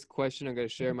answer to this question, I'm going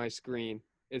to share my screen.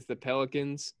 It's the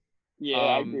Pelicans. Yeah,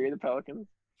 I agree. The Pelicans.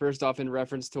 First off, in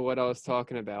reference to what I was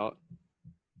talking about,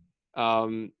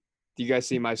 do you guys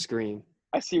see my screen?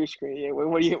 I see your screen. Yeah.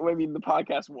 What do you mean the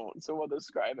podcast won't? So we'll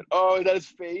describe it. Oh, is that his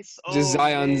face? Just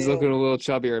Zion's looking a little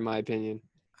chubbier, in my opinion.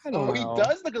 I don't know. He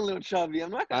does look a little chubby.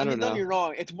 I'm not gonna. Don't get me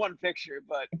wrong. It's one picture,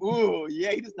 but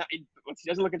he does not. He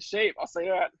doesn't look in shape. I'll say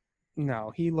that.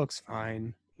 No, he looks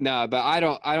fine. No, but I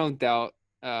don't doubt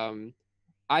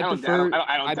I don't prefer doubt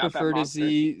that to monster.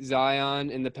 see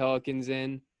Zion and the Pelicans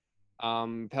in.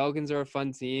 Pelicans are a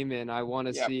fun team, and I want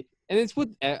to Yep. see. And it's what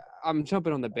I'm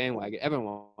jumping on the bandwagon.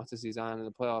 Everyone wants to see Zion in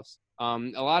the playoffs.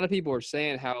 A lot of people are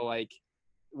saying how like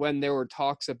when there were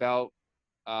talks about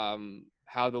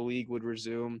how the league would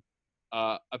resume,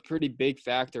 a pretty big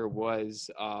factor was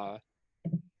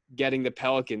getting the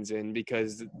Pelicans in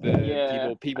because the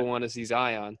Yeah. people want to see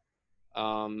Zion.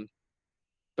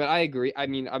 But I agree. I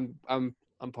mean, I'm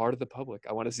part of the public.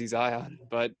 I want to see Zion,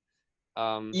 but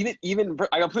Even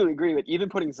I completely agree that even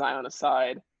putting Zion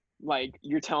aside, like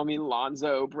you're telling me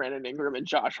Lonzo, Brandon Ingram, and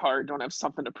Josh Hart don't have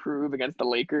something to prove against the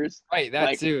Lakers. right, that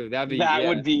Like too. That'd be that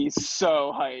would be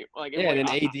so hype. Like if yeah. like And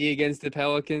then AD against the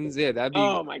Pelicans, yeah,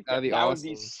 oh my god, that'd be that would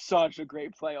be awesome. such a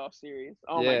great playoff series.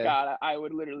 Oh my Yeah, god, I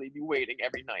would literally be waiting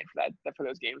every night for that for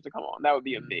those games to come on. That would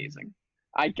be amazing.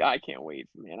 I can't wait,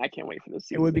 man. I can't wait for this It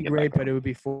season would to be get back great, but on. it would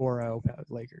be 4-0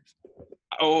 Lakers.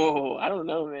 Oh, I don't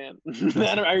know, man.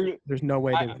 There's no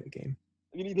way they win a game.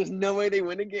 There's no way they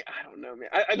win a game. I don't know, man.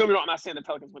 I don't get me wrong. I'm not saying the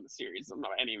Pelicans win the series, by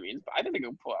any means, but I think they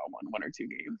can pull out one or two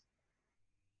games.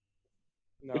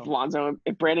 No.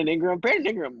 If Brandon Ingram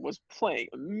was playing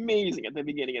amazing at the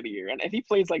beginning of the year, and if he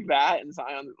plays like that, and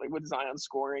Zion, like with Zion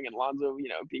scoring and Lonzo,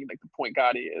 being like the point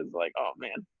guard he is, like, oh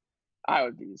man, I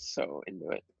would be so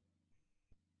into it.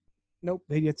 Nope,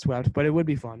 they get swept, but it would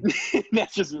be fun.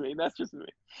 That's just me.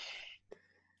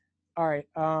 All right.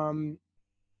 All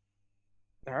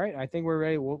right. I think we're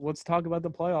ready. Let's talk about the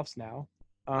playoffs now.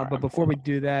 But before we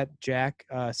do that, Jack,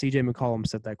 CJ McCollum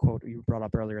said that quote you brought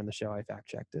up earlier in the show. I fact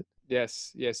checked it.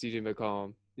 yes, CJ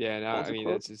McCollum. Yeah, no, I mean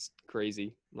that's just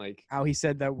crazy. Like how he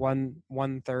said that one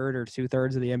third or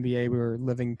 2/3 of the NBA were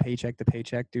living paycheck to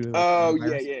paycheck due to. Oh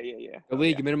coronavirus. yeah. the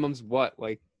league minimum's what,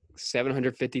 like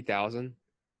 750,000.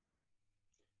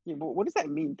 Yeah, but what does that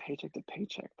mean, paycheck to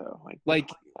paycheck, though? Like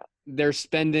they're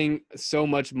spending so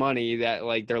much money that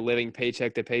like they're living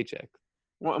paycheck to paycheck.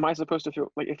 What am I supposed to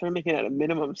feel like if they're making at a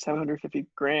minimum 750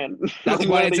 grand? That's like,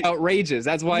 why it's outrageous.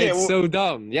 That's why it's so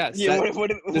dumb. Yes. Yeah.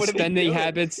 The What spending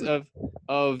habits of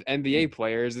NBA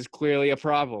players is clearly a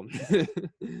problem. Is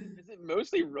it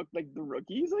mostly the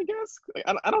rookies? I guess. Like,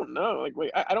 I don't know.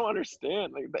 Like I don't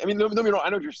understand. Like I mean, no, I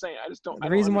know what you're saying. I just don't. The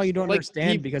reason why you don't Like,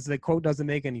 understand because the quote doesn't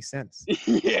make any sense.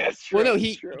 Yeah, it's true. Well, no,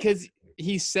 because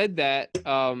he said that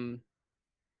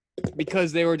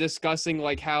because they were discussing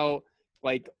like how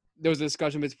like there was a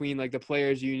discussion between like the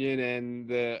players union and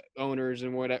the owners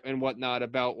and whatnot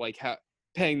about like how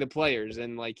paying the players,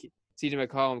 and like CJ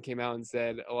McCollum came out and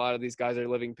said a lot of these guys are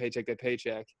living paycheck to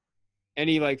paycheck, and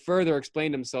he like further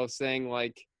explained himself saying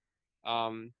like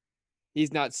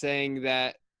he's not saying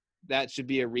that should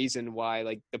be a reason why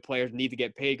like the players need to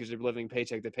get paid because they're living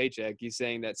paycheck to paycheck. He's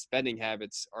saying that spending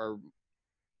habits are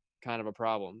kind of a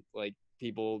problem. Like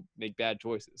people make bad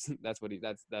choices. That's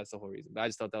the whole reason. But I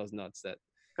just thought that was nuts. That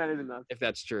is nuts. If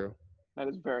that's true. That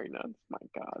is very nuts. My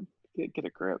God, get a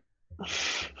grip.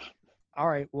 All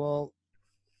right. Well,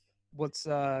 let's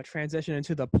transition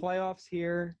into the playoffs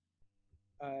here.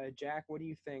 Jack, what do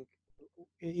you think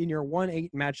in your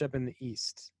 1-8 matchup in the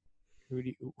East? Who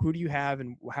do you have,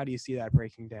 and how do you see that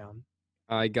breaking down?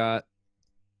 I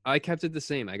kept it the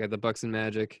same. I got the Bucks and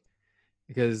Magic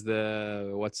because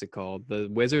the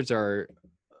Wizards are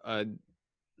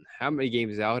how many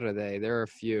games out are they? There are a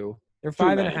few. They're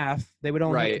 5.5. They would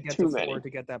only have to get Too to 4 many to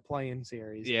get that play-in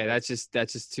series. Yeah, that's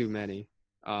just too many.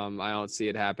 I don't see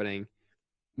it happening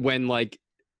when like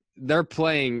they're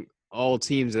playing all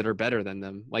teams that are better than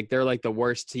them. Like they're like the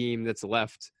worst team that's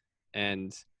left,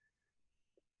 and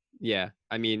yeah,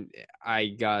 I mean, I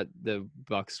got the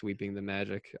Bucks sweeping the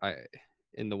Magic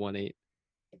in the 1-8.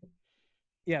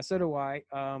 Yeah, so do I.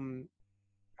 I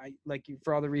like you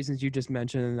for all the reasons you just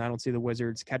mentioned. I don't see the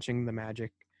Wizards catching the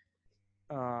Magic.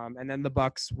 And then the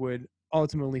Bucks would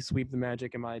ultimately sweep the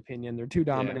Magic, in my opinion. They're too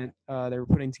dominant. Yeah. They were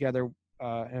putting together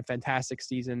a fantastic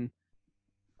season.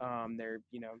 They're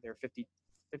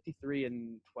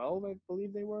 53-12, I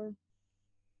believe they were,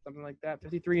 something like that.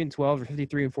 53-12 or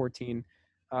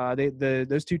 53-14.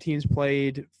 Those two teams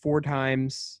played 4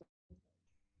 times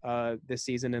this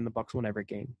season, and the Bucks won every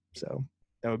game. So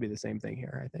that would be the same thing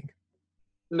here, I think.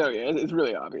 No, yeah, it's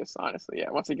really obvious, honestly. Yeah,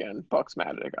 once again, Bucks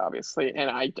Magic, obviously, and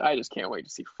I just can't wait to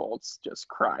see Fultz just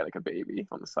cry like a baby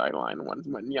on the sideline when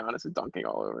Giannis is dunking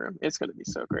all over him. It's gonna be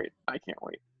so great. I can't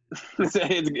wait.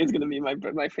 it's gonna be my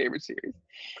favorite series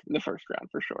in the first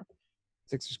round for sure.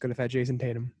 Sixers could have had Jason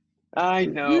Tatum. I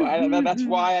know. That's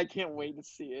why I can't wait to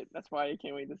see it.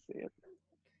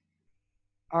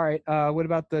 All right. What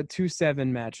about the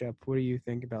 2-7 matchup? What do you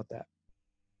think about that?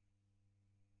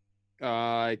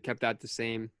 I kept that the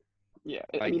same. Yeah,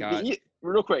 I Like, mean,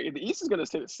 real quick, the East is gonna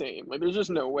stay the same. Like, there's just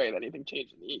no way that anything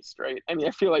changed in the East, right? I mean,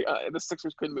 I feel like the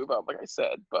Sixers could move up, like I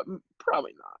said, but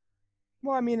probably not.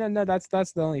 Well, I mean, and that's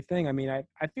the only thing. I mean, I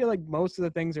feel like most of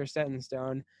the things are set in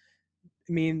stone.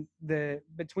 I mean,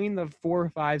 between the 4,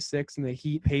 5, 6, and the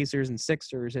Heat, Pacers, and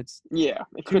Sixers, it's Yeah,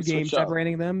 it 2 could games switch up.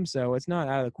 separating them, so it's not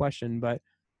out of the question. But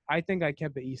I think I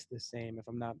kept the East the same, if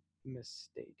I'm not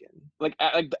mistaken. Like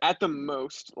at the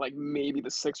most, like maybe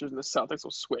the Sixers and the Celtics will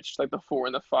switch, like the 4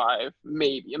 and the 5,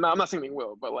 maybe. I'm not saying they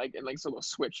will, but like and like so they'll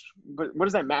switch. But what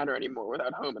does that matter anymore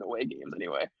without home and away games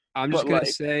anyway? I'm just But gonna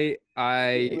like, say it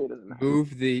I really doesn't matter.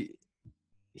 moved the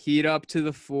Heat up to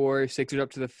the 4, Sixers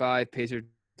up to the 5, Pacers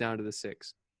down to the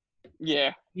 6.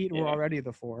 Yeah, Heat were already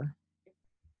the 4.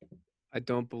 I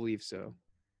don't believe so.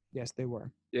 Yes, they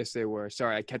were. Yes, they were.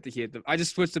 Sorry, I kept the Heat. I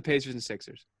just switched to Pacers and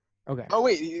Sixers. Okay. Oh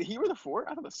wait, he were the 4?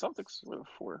 I thought the Celtics were the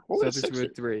 4. What were the Celtics Sixers?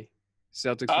 were 3.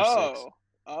 Celtics were 6.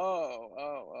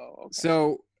 Oh. Okay.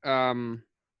 So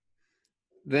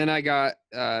then I got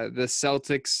the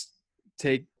Celtics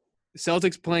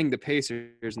playing the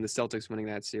Pacers and the Celtics winning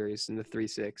that series in the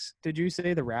 3-6. Did you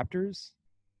say the Raptors?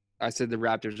 I said the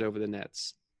Raptors over the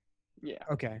Nets. Yeah.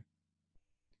 Okay.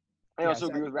 I also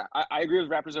agree with I agree with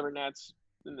Raptors over Nets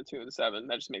in the 2 and the 7.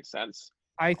 That just makes sense.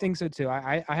 I think so too.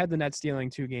 I had the Nets stealing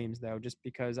 2 games though, just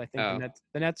because I think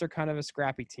the Nets are kind of a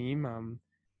scrappy team.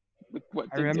 With what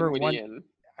I remember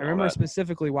I remember that.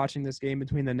 specifically watching this game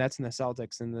between the Nets and the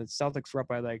Celtics, and the Celtics were up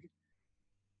by like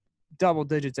double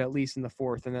digits at least in the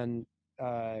fourth, and then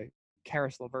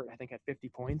Karis LeVert I think had 50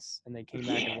 points, and they came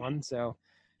back and won. So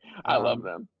I love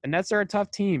them. The Nets are a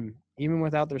tough team, even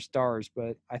without their stars,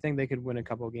 but I think they could win a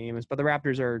couple of games. But the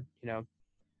Raptors are,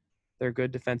 they're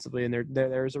good defensively, and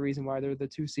there's a reason why they're the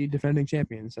 2 seed defending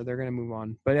champions, so they're going to move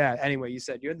on. But yeah, anyway, you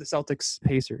said you had the Celtics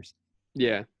Pacers.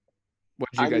 Yeah. What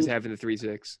did you guys have in the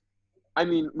 3-6? I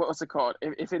mean, what's it called?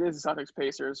 If it is the Celtics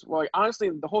Pacers, well, like, honestly,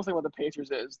 the whole thing about the Pacers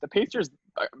is the Pacers.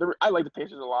 I like the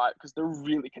Pacers a lot because they're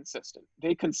really consistent.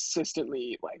 They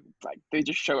consistently like they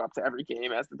just show up to every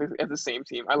game as the same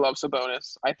team. I love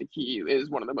Sabonis. I think he is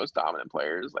one of the most dominant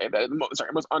players,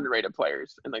 most underrated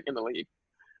players in the league.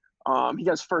 He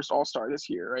got his first All-Star this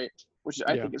year, right? Which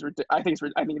I think is I think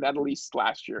that at least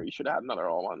last year he should have had another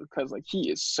All-1 because like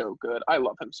he is so good. I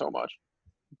love him so much.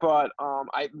 But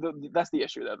that's the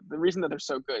issue. Though. The reason that they're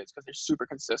so good is because they're super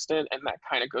consistent, and that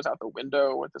kind of goes out the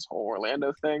window with this whole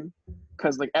Orlando thing.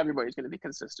 Because like everybody's going to be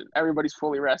consistent, everybody's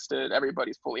fully rested,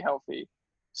 everybody's fully healthy.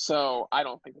 So I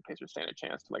don't think the Pacers stand a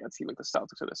chance to like a team like the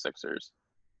Celtics or the Sixers.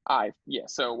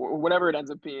 So whatever it ends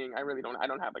up being, I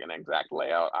don't have like an exact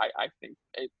layout. I think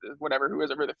whoever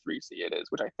the 3 seed is,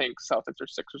 which I think Celtics or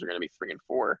Sixers are going to be 3 and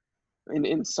 4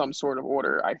 in some sort of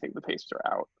order. I think the Pacers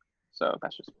are out. So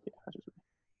that's just me.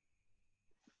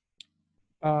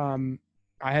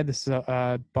 I had this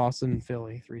Boston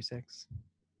Philly 3-6.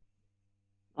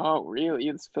 Oh, really?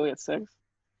 It's Philly at 6?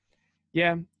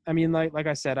 Yeah, I mean, like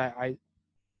I said, I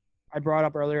brought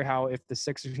up earlier how if the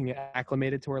Sixers can get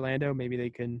acclimated to Orlando, maybe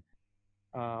they can.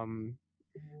 It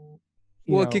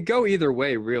could go either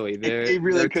way, really. It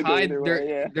really could go either way.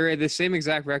 Yeah. They're at the same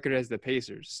exact record as the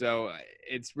Pacers, so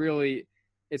it's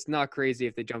not crazy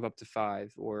if they jump up to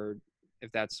 5 or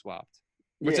if that's swapped.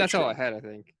 Which that's all I had, I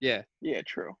think. Yeah. Yeah,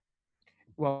 true.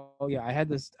 Well, yeah, I had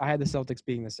the Celtics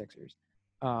beating the Sixers,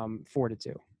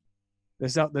 4-2.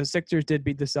 The Sixers did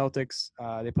beat the Celtics.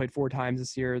 They played 4 times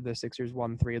this year. The Sixers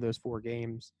won 3 of those 4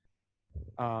 games.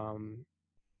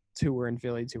 2 were in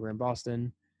Philly, 2 were in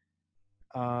Boston.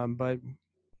 But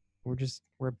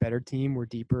we're a better team. We're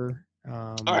deeper.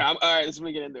 All right. Let's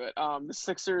get into it. The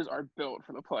Sixers are built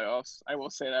for the playoffs. I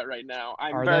will say that right now.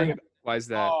 Why is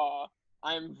that?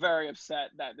 I'm very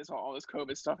upset that all this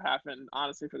COVID stuff happened.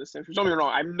 Honestly, for the Sixers, don't get me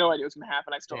wrong. I have no idea what's going to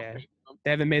happen. I still have faith in them. They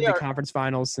haven't made the conference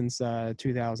finals since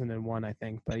 2001, I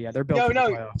think. But yeah, they're built for the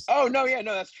playoffs. Oh no,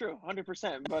 that's true,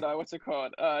 100%. But what's it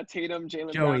called? Tatum,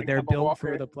 Jaylen Brown, and they're Kemba built Walker.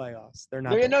 for the playoffs. They're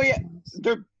not.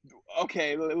 They're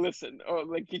okay. Listen,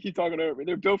 you keep talking over me.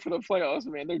 They're built for the playoffs,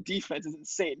 man. Their defense is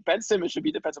insane. Ben Simmons should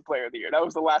be Defensive Player of the Year. That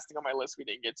was the last thing on my list we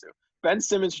didn't get to. Ben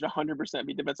Simmons should 100%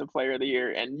 be Defensive Player of the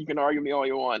Year, and you can argue me all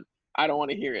you want. I don't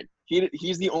want to hear it.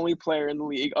 He's the only player in the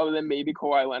league, other than maybe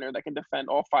Kawhi Leonard, that can defend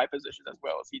all 5 positions as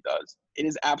well as he does. It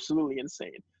is absolutely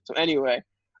insane. So anyway,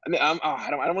 I mean, I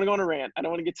don't want to go on a rant. I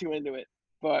don't want to get too into it.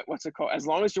 But what's it called? As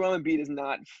long as Joel Embiid is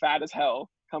not fat as hell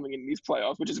coming in these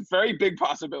playoffs, which is a very big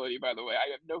possibility, by the way. I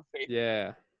have no faith.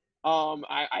 Yeah.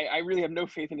 I really have no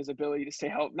faith in his ability to stay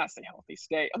healthy. Not stay healthy.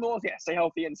 Stay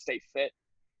healthy and stay fit.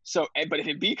 So, but if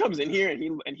Embiid comes in here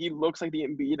and he looks like the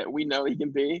Embiid that we know he can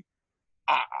be.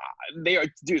 They're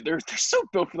so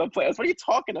built for the playoffs. What are you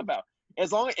talking about?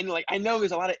 as long and like I know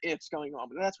there's a lot of ifs going on,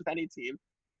 but that's with any team.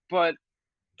 But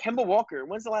Kemba Walker,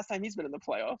 when's the last time he's been in the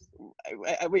playoffs?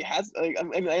 Wait,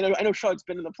 I know Charlotte's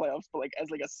been in the playoffs, but like as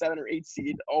like a 7 or 8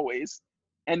 seed always.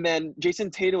 And then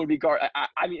Jason Tatum would be guard.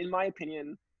 I mean, in my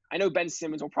opinion, I know Ben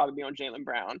Simmons will probably be on Jaylen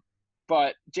Brown,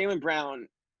 but Jaylen Brown,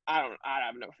 I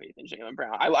have no faith in Jaylen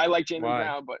Brown. I like Jaylen Why?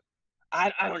 Brown, but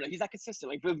I don't know. He's not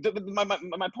consistent. Like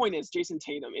my point is, Jason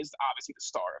Tatum is obviously the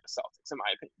star of the Celtics in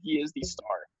my opinion. He is the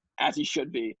star as he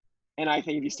should be. And I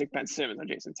think if you stick Ben Simmons on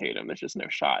Jason Tatum, there's just no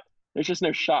shot. There's just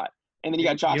no shot. And then you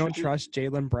got Josh. You don't trust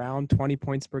Jaylen Brown, 20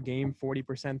 points per game,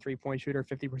 40% three-point shooter,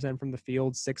 50% from the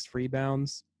field, 6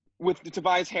 rebounds. With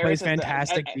Tobias Harris. Plays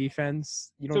fantastic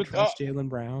defense. You don't trust Jaylen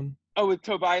Brown? Oh, with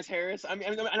Tobias Harris. I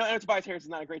know Tobias Harris is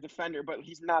not a great defender, but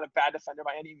he's not a bad defender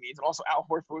by any means. And also, Al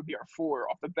Horford would be our 4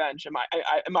 off the bench. By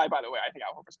the way, I think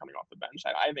Al Horford's coming off the bench.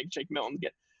 I think Shake Milton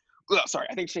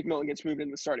I think Shake Milton gets moved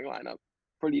in the starting lineup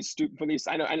for these.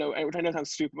 I know, which I know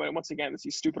sounds stupid, but once again, it's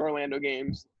these stupid Orlando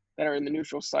games that are in the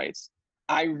neutral sites.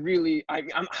 I'm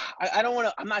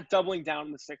not doubling down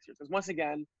on the Sixers because once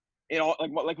again, it all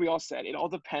like we all said, it all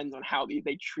depends on how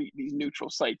they treat these neutral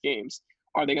site games.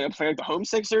 Are they going to play like the home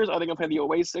Sixers? Are they going to play the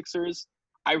away Sixers?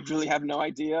 I really have no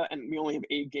idea, and we only have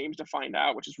 8 games to find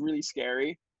out, which is really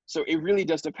scary. So it really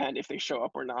does depend if they show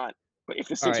up or not. But if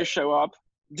the Sixers show up,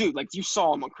 dude, like you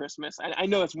saw them on Christmas. I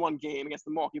know it's one game against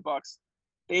the Milwaukee Bucks.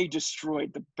 They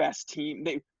destroyed the best team.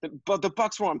 But the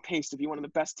Bucks were on pace to be one of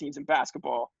the best teams in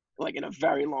basketball, like in a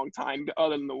very long time,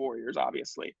 other than the Warriors,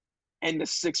 obviously. And the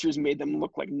Sixers made them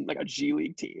look like a G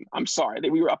League team. I'm sorry,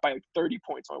 we were up by like 30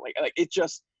 points on like it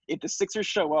just. If the Sixers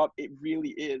show up, it really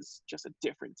is just a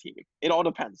different team. It all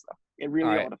depends, though. It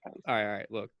really all depends. All right.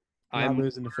 Look, I'm not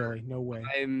losing to Philly. No way.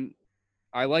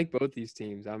 I like both these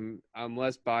teams. I'm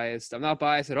less biased. I'm not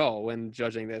biased at all when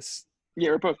judging this. Yeah,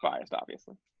 we're both biased,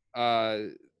 obviously.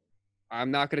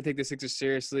 I'm not going to take the Sixers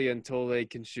seriously until they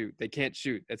can shoot. They can't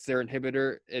shoot. It's their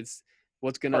inhibitor. It's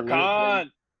what's going to limit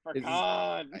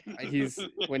them. He's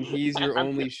your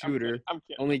only shooter,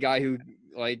 only guy who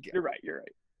like. You're right.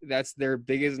 That's their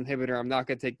biggest inhibitor. I'm not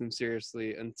going to take them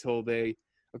seriously until they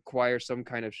acquire some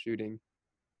kind of shooting.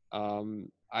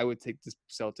 I would take the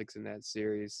Celtics in that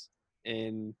series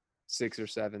in 6 or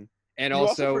 7. And I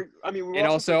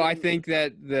think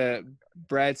that the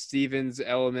Brad Stevens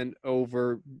element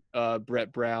over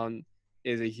Brett Brown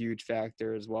is a huge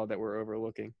factor as well that we're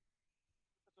overlooking.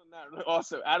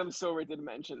 Also, Adam Silver did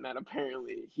mention that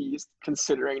apparently he's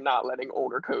considering not letting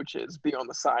older coaches be on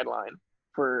the sideline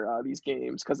for these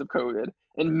games because of COVID.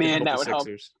 And man, that would help.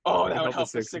 Oh, that would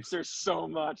help the Sixers so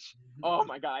much. Oh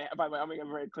my God. By the way, I'm making it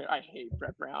very clear. I hate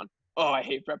Brett Brown. Oh, I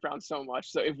hate Brett Brown so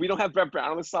much. So if we don't have Brett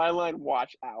Brown on the sideline,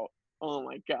 watch out. Oh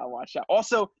my God, watch out.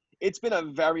 Also, it's been a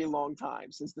very long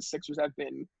time since the Sixers have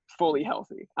been fully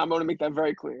healthy. I'm going to make that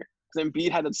very clear. Because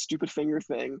Embiid had that stupid finger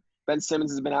thing. Ben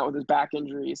Simmons has been out with his back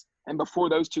injuries. And before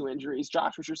those 2 injuries,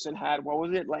 Josh Richardson had,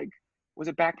 was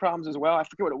it back problems as well? I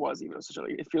forget what it was even.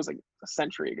 It feels like a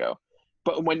century ago.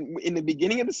 But when in the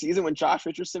beginning of the season, when Josh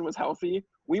Richardson was healthy,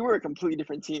 we were a completely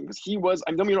different team because he was.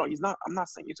 Don't get me wrong. I'm not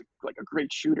saying he's a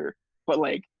great shooter, but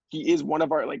like he is one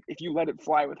of our if you let it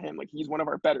fly with him, like he's one of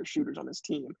our better shooters on this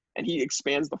team, and he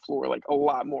expands the floor like a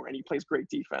lot more, and he plays great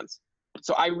defense.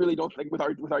 So I really don't think with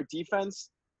our defense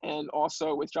and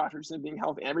also with Josh Richardson being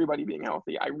healthy, everybody being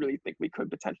healthy, I really think we could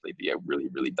potentially be a really,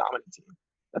 really dominant team.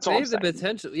 That's all. They have the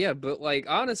potential, yeah, but like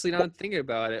honestly, not thinking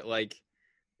about it, like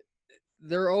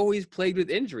they're always plagued with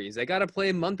injuries. They got to play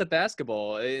a month of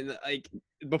basketball and like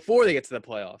before they get to the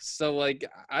playoffs. So like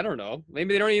I don't know,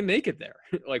 maybe they don't even make it there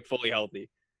like fully healthy.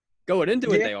 Going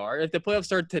into it, they are. If the playoffs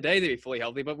start today, they'd be fully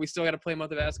healthy. But we still got to play a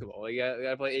month of basketball. You got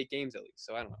to play 8 games at least.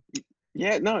 So I don't know.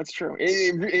 Yeah, no, it's true.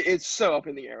 It's so up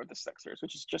in the air with the Sixers,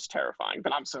 which is just terrifying.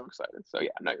 But I'm so excited. So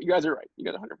yeah, no, you guys are right. You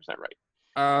guys are 100% right.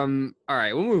 All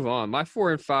right, we'll move on. My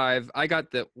 4 and 5, I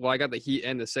got the Heat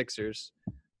and the Sixers.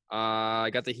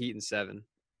 I got the Heat in 7.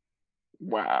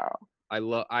 Wow. I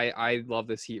love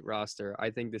this Heat roster. I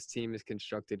think this team is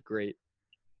constructed great.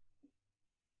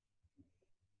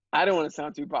 I don't want to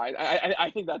sound too biased.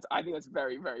 I think that's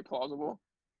very, very plausible.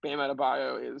 Bam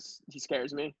Adebayo he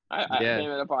scares me. Bam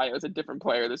Adebayo is a different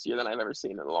player this year than I've ever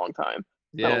seen in a long time.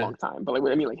 Yeah. Not a long time, but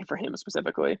like for him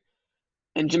specifically.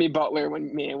 And Jimmy Butler,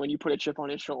 when you put a chip on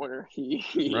his shoulder, he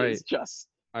is just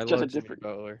a different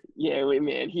Butler. Yeah,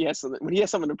 man, he has something. When he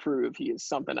has something to prove, he is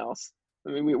something else. I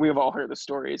mean, we have all heard the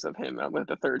stories of him with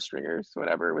the third stringers,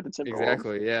 whatever, with the Timberwolves.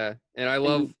 Exactly, yeah. And I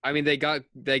love. I mean, they got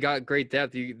great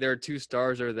depth. Their 2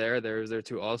 stars are there. There's their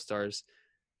 2 all-stars.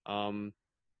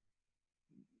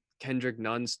 Kendrick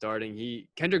Nunn starting.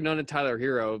 Kendrick Nunn and Tyler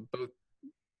Hero, both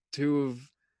 2 of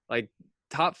like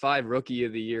top 5 rookie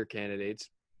of the year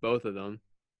candidates, both of them.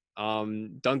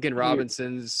 Duncan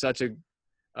Robinson's such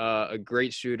a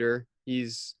great shooter. He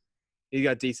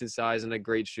got decent size and a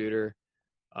great shooter.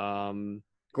 Goran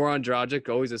Dragic,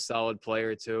 always a solid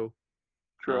player too.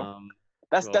 True.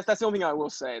 That's the only thing I will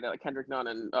say, that like Kendrick Nunn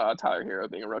and Tyler Hero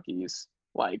being rookies.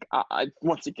 Like I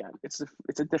once again, it's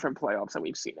a different playoffs than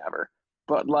we've seen ever.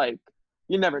 But like,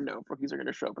 you never know if rookies are going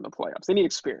to show up in the playoffs. They need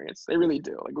experience. They really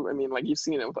do. Like, I mean, like you've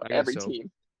seen it with every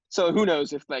team. So who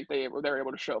knows if like they're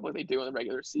able to show up like they do in the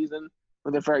regular season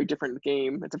with a very different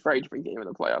game. It's a very different game in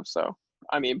the playoffs. So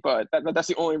I mean, but that's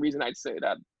the only reason I'd say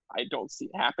that I don't see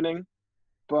it happening.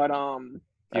 But you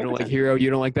don't like Hero. You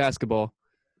don't like basketball.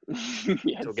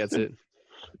 Yes. Still gets it.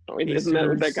 Isn't that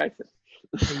what that guy said?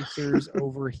 Pacers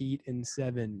over Heat in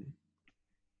 7.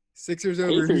 Sixers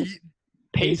over Heat.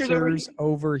 Pacers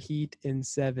over Heat in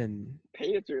 7.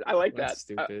 Pacers. I like That's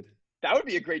that. Stupid. That would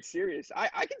be a great series. I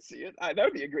can see it. That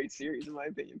would be a great series in my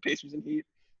opinion. Pacers and Heat.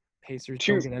 Pacers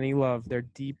don't get any love. They're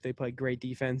deep. They play great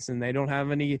defense, and they don't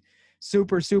have any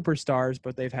superstars,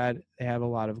 but they have a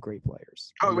lot of great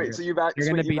players. Oh wait, so you're going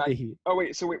to beat the Heat. Oh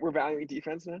wait, so we're valuing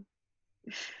defense now?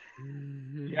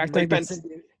 You act like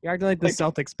the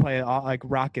Celtics play like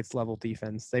Rockets level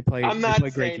defense. They play. I'm not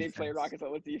saying they play Rockets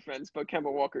level defense, but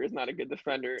Kemba Walker is not a good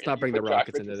defender. Let's not bring the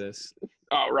Rockets into this.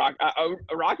 Oh,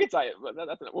 Rockets!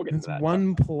 We'll get into that. It's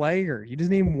one player. You just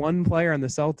name one player on the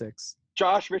Celtics.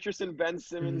 Josh Richardson, Ben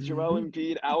Simmons, Joel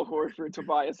Embiid, Al Horford,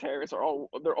 Tobias Harris they're all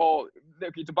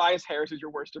okay. Tobias Harris is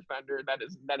your worst defender. That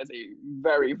is a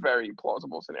very, very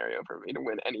plausible scenario for me to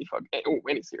win any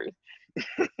series.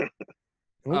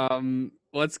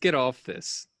 Let's get off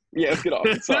this. Yeah, let's get off.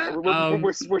 Sorry.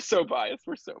 We're so biased.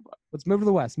 We're so biased. Let's move to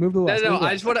the West. No,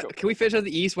 I just want to. Can we finish on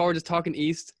the East while we're just talking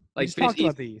East? Like, just talk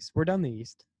about the East. We're done the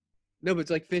East. No, but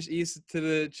it's like fish East to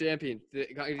the champion, the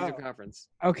conference.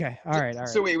 Okay. All right.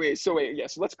 So wait. Yeah.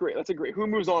 So let's agree. Who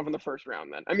moves on from the first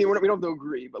round then? I mean, we don't have to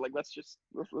agree, but like let's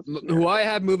who I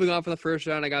have moving on from the first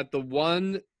round. I got the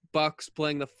 1 Bucks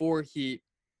playing the 4 Heat,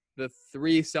 the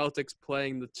 3 Celtics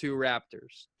playing the 2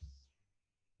 Raptors.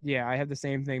 Yeah, I have the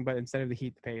same thing, but instead of the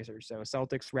Heat, the Pacers. So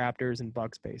Celtics, Raptors, and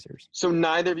Bucks, Pacers. So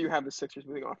neither of you have the Sixers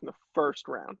moving on from the first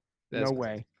round. No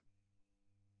way.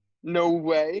 No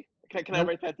way. Can I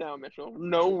write that down, Mitchell?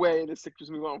 No way the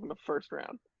Sixers move on from the first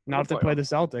round. Not if they play the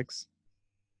Celtics.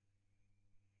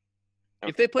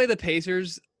 If they play the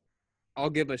Pacers, I'll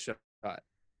give them a shot.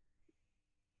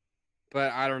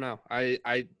 But I don't know. I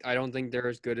don't think they're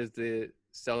as good as the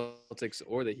Celtics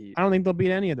or the Heat. I don't think they'll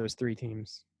beat any of those 3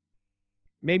 teams.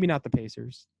 Maybe not the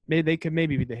Pacers. Maybe they could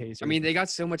beat the Pacers. I mean, they got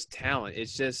so much talent.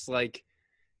 It's just like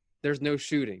there's no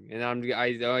shooting. And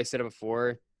I said it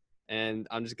before, and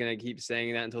I'm just gonna keep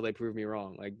saying that until they prove me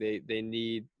wrong. Like they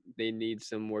need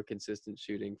some more consistent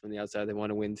shooting from the outside. They want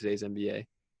to win today's NBA.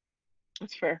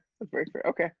 That's fair. That's very fair.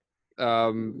 Okay.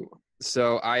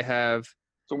 So I have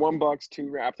 1 Bucks,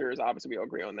 2 Raptors. Obviously, we all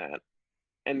agree on that.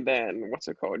 And then what's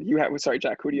it called?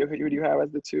 Jack. Who do you have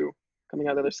as the 2 coming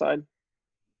out the other side?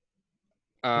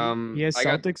 He has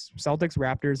Celtics,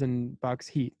 Raptors, and Bucks,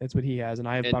 Heat. That's what he has, and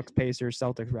I have Bucks, Pacers,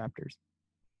 Celtics, Raptors.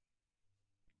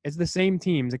 It's the same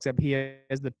teams, except he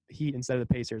has the Heat instead of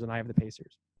the Pacers, and I have the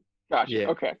Pacers. Gotcha. Yeah.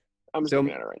 Okay. I'm just looking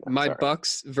at it right now. My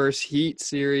Bucks versus Heat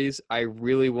series, I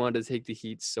really wanted to take the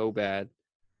Heat so bad,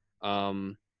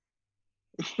 but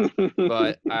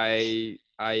I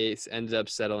ended up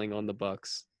settling on the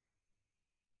Bucks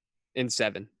in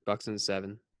 7. Bucks in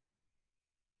 7.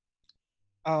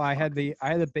 Oh, I had the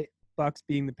Bucks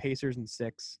beating the Pacers in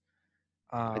 6.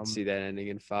 I'd see that ending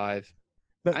in 5.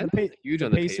 I'm huge on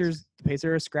the Pacers. The Pacers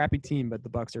are a scrappy team, but the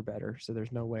Bucks are better, so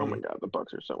there's no way. Oh my God, the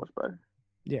Bucks are so much better.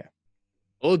 Yeah.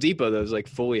 Oladipo though is like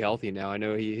fully healthy now. I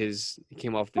know he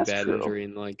came off the bad injury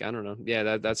and like I don't know.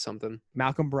 Yeah, that's something.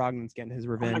 Malcolm Brogdon's getting his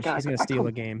revenge. He's gonna steal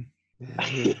a game.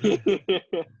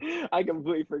 I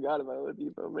completely forgot about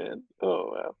Oladipo, man.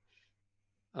 Oh wow.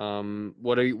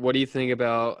 What do you think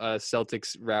about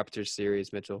Celtics Raptors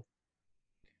series, Mitchell?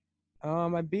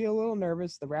 I'd be a little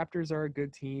nervous. The Raptors are a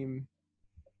good team,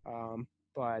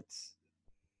 but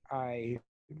we're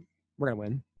gonna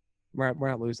win. We're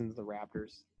not losing to the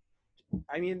Raptors.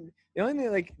 I mean, the only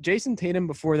thing like Jason Tatum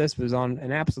before this was on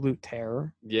an absolute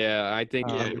tear. Yeah, I think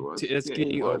it's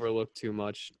getting overlooked too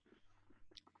much.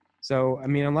 So I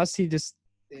mean, unless he just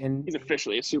he's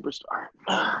officially a superstar.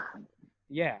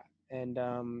 Yeah. And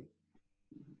I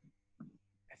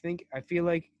feel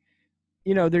like,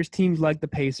 there's teams like the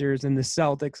Pacers and the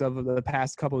Celtics of the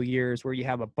past couple of years where you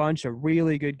have a bunch of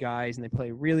really good guys and they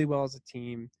play really well as a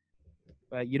team,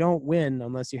 but you don't win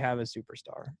unless you have a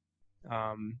superstar.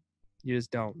 You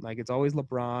just don't. Like, it's always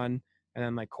LeBron, and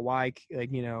then like Kawhi,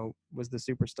 was the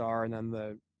superstar, and then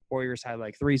the Warriors had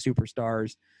like 3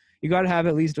 superstars. You got to have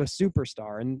at least a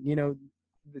superstar, and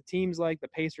the teams like the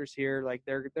Pacers here, like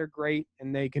they're great,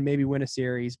 and they can maybe win a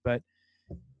series, but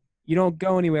you don't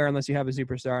go anywhere unless you have a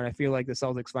superstar. And I feel like the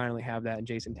Celtics finally have that in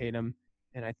Jason Tatum,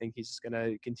 and I think he's just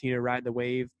gonna continue to ride the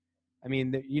wave. I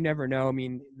mean, you never know. I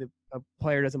mean, a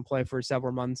player doesn't play for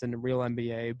several months in the real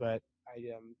NBA, but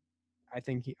I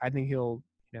think he'll,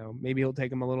 maybe he'll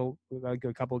take him like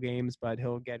a couple games, but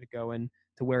he'll get it going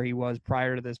to where he was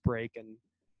prior to this break, and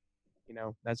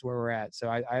that's where we're at. So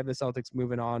I have the Celtics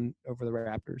moving on over the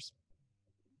Raptors.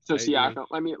 So I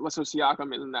agree.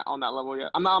 Siakam isn't that on that level yet.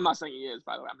 I'm not saying he is,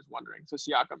 by the way. I'm just wondering. So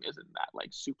Siakam isn't that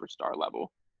like superstar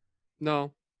level.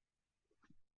 No,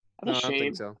 That's a I don't shame.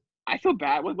 think so. I feel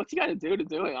bad. What's he got to do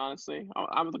it? Honestly,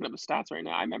 I'm looking up the stats right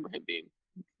now. I remember him being.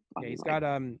 Yeah, he's got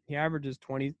he averages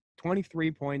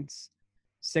 23 points,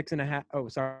 6.5. Oh,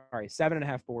 sorry,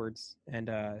 7.5 boards and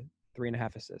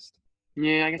 3.5 assists.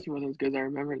 Yeah, I guess he wasn't as good as I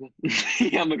remember.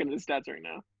 Yeah, I'm looking at the stats right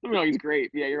now. No, he's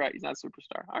great. Yeah, you're right. He's not a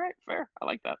superstar. All right, fair. I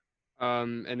like that.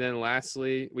 And then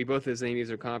lastly, we both have the same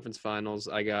Eastern Conference Finals.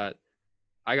 I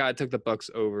took the Bucks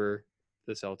over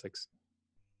the Celtics.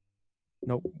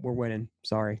 Nope, we're winning.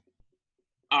 Sorry.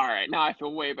 All right, now I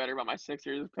feel way better about my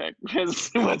Sixers pick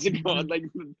because what's it called? Like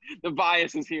the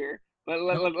bias is here.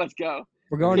 Let's go.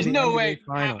 We're going There's to the no NBA way.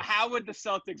 Finals. How would the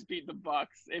Celtics beat the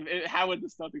Bucks? How would the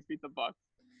Celtics beat the Bucks?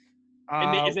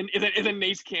 And is a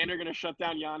Nace Cantor gonna shut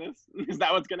down Giannis? Is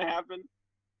that what's gonna happen?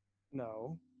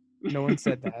 No one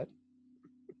said that.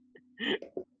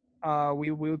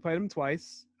 We played them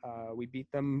twice. We beat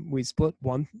them. We split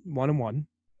 1-1.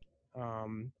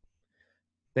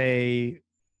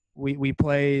 We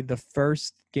play the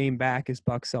first game back is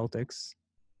Bucks Celtics.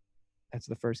 That's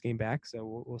the first game back.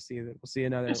 So we'll see that. We'll see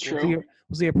another. That's true.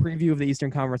 We'll see a preview of the Eastern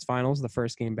Conference Finals, the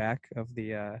first game back of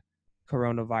the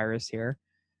coronavirus here.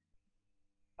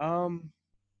 I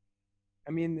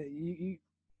mean,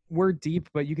 we're deep,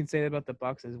 but you can say that about the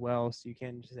Bucks as well. So you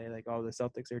can't just say like, oh, the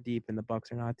Celtics are deep and the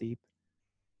Bucks are not deep.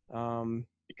 It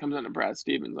comes down to Brad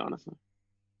Stevens, honestly.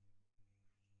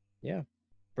 Yeah,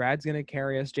 Brad's gonna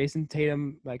carry us. Jason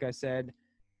Tatum, like I said,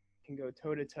 can go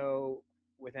toe to toe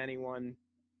with anyone.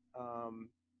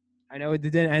 I know it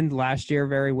didn't end last year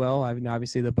very well. I mean,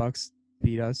 obviously the Bucks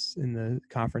beat us in the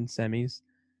conference semis.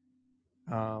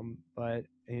 But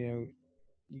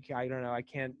I don't know. I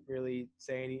can't really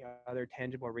say any other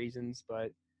tangible reasons,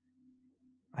 but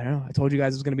I don't know. I told you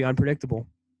guys it was going to be unpredictable.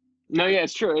 No, yeah,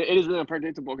 it's true. It is really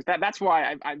unpredictable because that's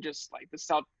why I'm just like the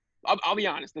Celtics. I'll be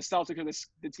honest. The Celtics are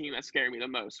the team that scared me the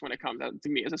most when it comes to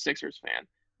me as a Sixers fan.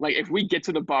 Like if we get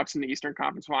to the Bucks in the Eastern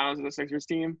Conference Finals as a Sixers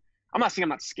team, I'm not saying I'm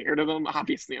not scared of him.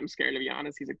 Obviously, I'm scared to be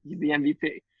honest. He's the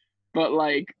MVP, but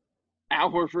like Al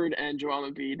Horford and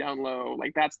Joel Embiid down low,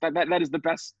 like that is the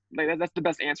best. Like that's the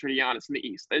best answer to Giannis in the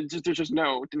East. There's just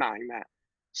no denying that.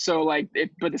 So like,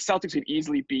 but the Celtics could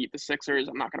easily beat the Sixers.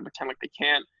 I'm not going to pretend like they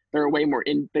can't. They're way more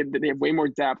they have way more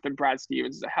depth, and Brad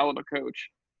Stevens is a hell of a coach.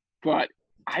 But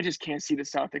I just can't see the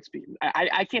Celtics beating.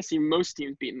 I can't see most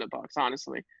teams beating the Bucks,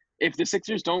 honestly. If the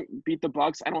Sixers don't beat the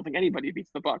Bucks, I don't think anybody beats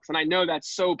the Bucks. And I know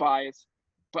that's so biased,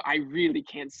 but I really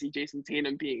can't see Jason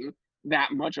Tatum being that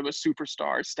much of a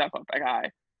superstar step up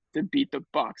guy to beat the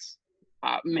Bucks.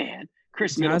 Man,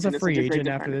 Chris Middleton is a free is agent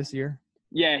after this year.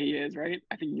 Yeah, he is, right?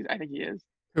 I think he is.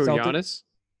 Who, Celtics? Giannis?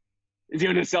 Is he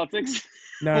on the Celtics?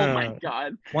 No, oh no, my no.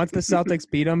 God! Once the Celtics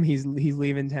beat him, he's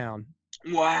leaving town.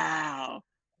 Wow.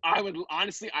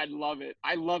 I'd love it.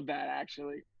 I love that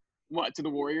actually. What, to the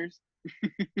Warriors?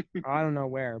 I don't know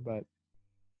where, but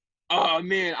oh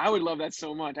man, I would love that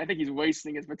so much. I think he's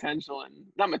wasting his potential, and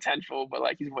not potential, but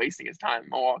like he's wasting his time in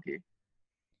Milwaukee.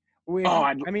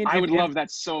 I would love that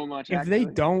so much. If they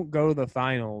don't go to the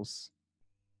finals,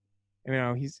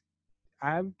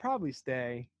 I'd probably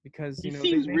stay because he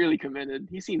seems really committed.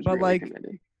 He seems really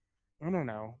committed. I don't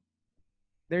know.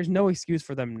 There's no excuse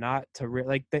for them not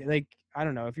to I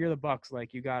don't know. If you're the Bucks,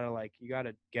 you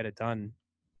gotta get it done.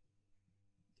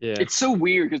 Yeah, it's so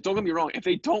weird because don't get me wrong. If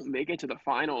they don't make it to the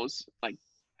finals,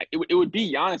 it would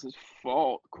be Giannis's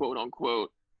fault, quote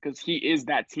unquote, because he is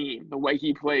that team. The way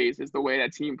he plays is the way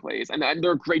that team plays, and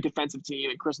they're a great defensive team.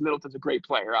 And Chris Middleton's a great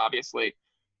player, obviously,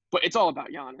 but it's all about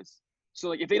Giannis.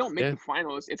 So if they don't make the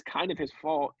finals, it's kind of his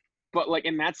fault. But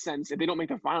in that sense, if they don't make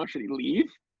the finals, should he leave?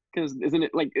 Because isn't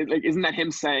that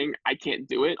him saying I can't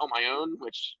do it on my own?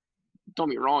 Which, don't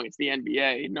get me wrong, it's the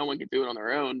NBA. No one can do it on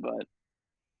their own. But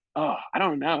I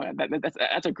don't know.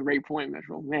 That's a great point,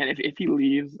 Mitchell. Man, if he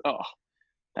leaves,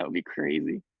 that would be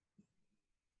crazy.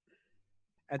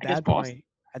 At that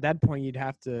point, you'd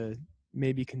have to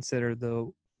maybe consider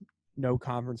the no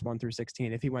conference 1 through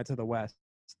 16 if he went to the West.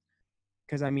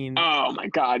 Because I mean, Oh my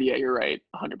God, yeah, you're right,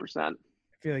 100%. I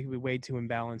feel like it'd be way too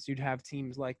imbalanced. You'd have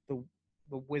teams like the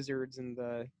Wizards and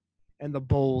the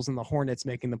Bulls and the Hornets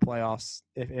making the playoffs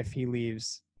if he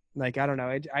leaves. Like I don't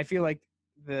know. I feel like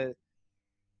I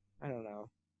don't know.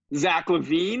 Zach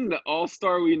LaVine, the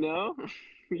all-star we know,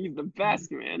 he's the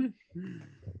best, man.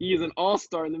 He is an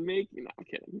all-star in the making. No, I'm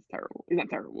kidding. He's terrible. He's not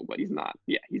terrible, but he's not.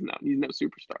 Yeah, he's no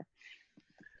superstar.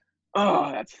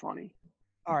 Oh, that's funny.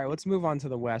 All right, let's move on to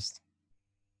the West.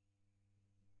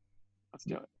 Let's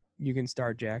do it. You can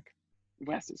start, Jack.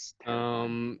 West is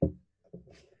terrifying.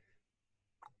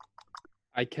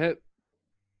 I kept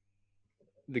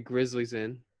the Grizzlies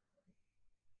in.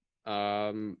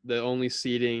 The only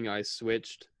seeding I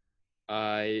switched,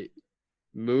 I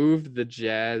moved the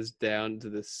Jazz down to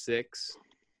the 6,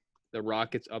 the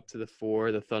Rockets up to the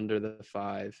 4, the Thunder the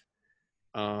 5.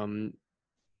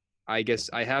 I guess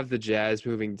I have the Jazz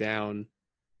moving down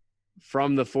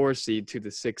from the 4 seed to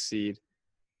the 6 seed.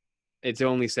 It's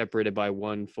only separated by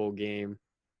 1 full game.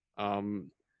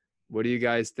 What do you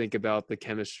guys think about the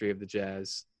chemistry of the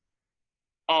Jazz?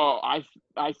 Oh,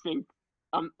 I think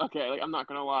okay. Like I'm not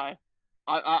gonna lie,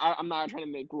 I'm not trying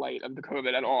to make light of the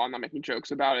COVID at all. I'm not making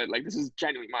jokes about it. Like this is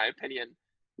genuinely my opinion.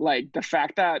 Like the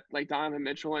fact that like Donovan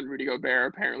Mitchell and Rudy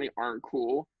Gobert apparently aren't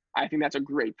cool. I think that's a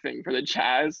great thing for the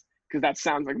Jazz because that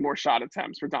sounds like more shot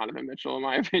attempts for Donovan Mitchell in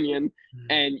my opinion.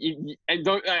 And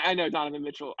I know Donovan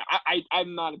Mitchell.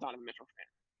 I'm not a Donovan Mitchell fan.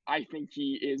 I think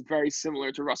he is very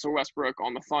similar to Russell Westbrook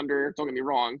on the Thunder. Don't get me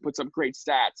wrong, puts up great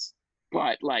stats,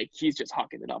 but like he's just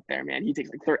hucking it up there, man. He takes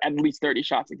like at least 30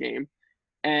 shots a game,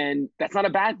 and that's not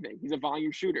a bad thing. He's a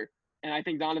volume shooter, and I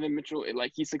think Donovan Mitchell,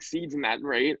 like he succeeds in that,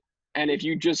 right? And if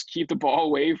you just keep the ball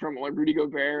away from like Rudy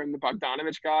Gobert and the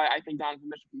Bogdanovich guy, I think Donovan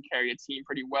Mitchell can carry a team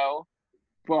pretty well.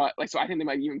 But like, so I think they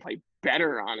might even play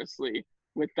better, honestly,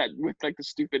 with like the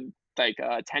stupid like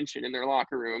tension in their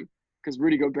locker room. Because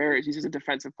Rudy Gobert, he's just a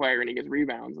defensive player and he gets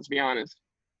rebounds, let's be honest.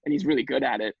 And he's really good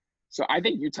at it. So I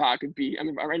think Utah could beat, I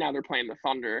mean, right now they're playing the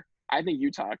Thunder. I think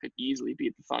Utah could easily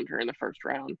beat the Thunder in the first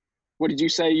round. What did you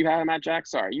say you had them at, Jack?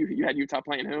 Sorry, you had Utah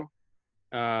playing who?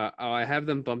 I have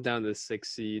them bumped down to the 6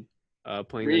 seed,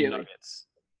 playing Really? the Nuggets.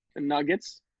 The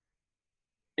Nuggets?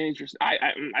 Interesting.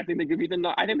 I think they could beat the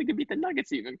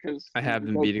Nuggets even because I have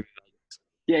them beating the Nuggets.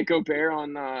 Yeah, Gobert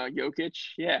on Jokic.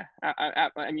 Yeah,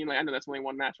 I mean, like I know that's only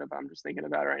one matchup. But I'm just thinking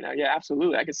about it right now. Yeah,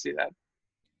 absolutely, I could see that.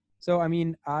 So I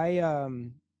mean, I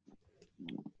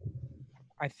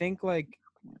think like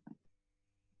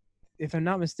if I'm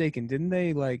not mistaken, didn't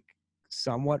they like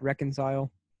somewhat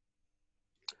reconcile?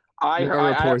 I There are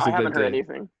reports that haven't they heard did.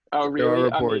 anything. Oh, really? There are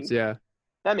reports, yeah.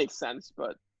 That makes sense,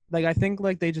 but Like I think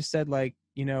like they just said like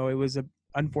it was a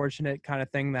unfortunate kind of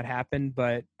thing that happened,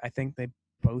 but I think they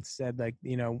both said like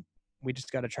we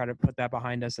just got to try to put that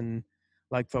behind us and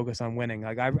like focus on winning.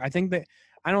 Like I think that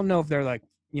I don't know if they're like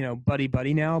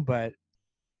buddy now, but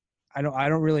I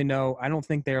don't really know. I don't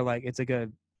think they're like it's like a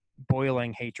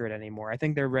boiling hatred anymore. I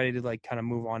think they're ready to like kind of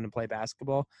move on and play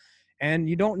basketball, and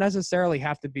you don't necessarily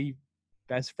have to be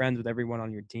best friends with everyone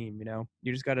on your team.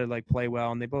 You just got to like play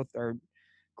well, and they both are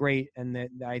great, and that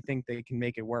I think they can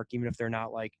make it work even if they're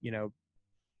not like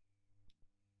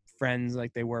friends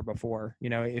like they were before,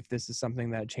 if this is something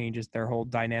that changes their whole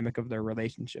dynamic of their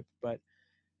relationship. But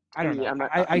I don't know.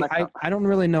 I don't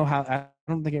really know how. I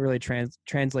don't think it really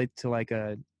translates to like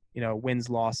a wins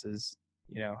losses.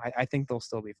 I think they'll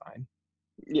still be fine.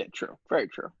 Yeah, true. Very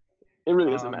true. It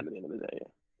really doesn't matter at the end of the day. Yeah.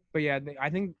 But yeah, I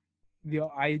think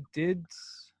I did.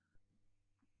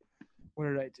 What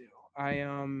did I do?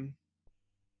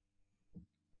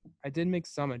 I did make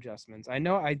some adjustments. I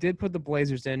know I did put the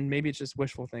Blazers in. Maybe it's just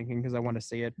wishful thinking because I want to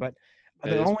see it. But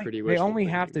they only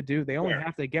have to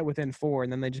get within 4,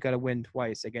 and then they just got to win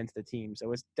twice against the team.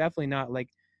 So it's definitely not like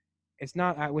it's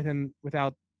not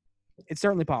without. It's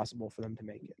certainly possible for them to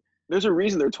make it. There's a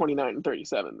reason they're 29 and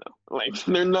 37 though. Like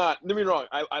they're not. Don't get me wrong.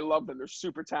 I love them. They're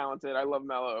super talented. I love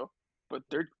Melo, but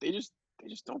they just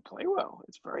don't play well.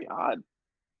 It's very odd.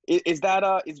 Is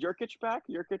Jokic back?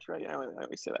 Jokic, right? I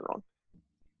always say that wrong.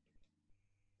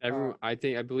 I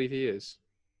believe he is.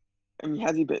 I mean,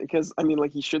 has he been? Because I mean,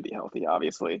 like he should be healthy,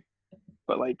 obviously,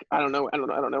 but like I don't know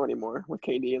anymore with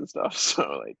KD and stuff.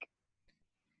 So like,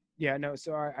 yeah, no.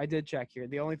 So I did check here.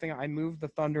 The only thing I moved the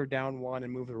Thunder down 1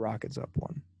 and moved the Rockets up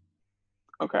 1.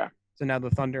 Okay. So now the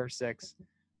Thunder are 6,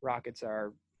 Rockets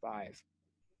are 5.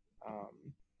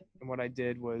 And what I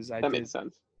did was that makes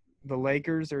sense. The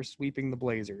Lakers are sweeping the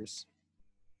Blazers.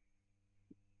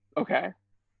 Okay.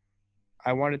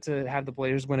 I wanted to have the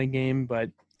Blazers win a game, but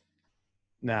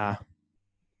nah,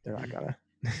 they're not gonna.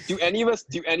 Do any of us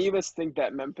think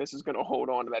that Memphis is going to hold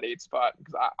on to that 8 spot?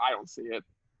 Because I don't see it.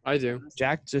 I do.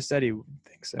 Jack just said he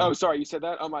thinks so. Oh, sorry, you said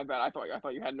that. Oh, my bad. I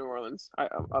thought you had New Orleans.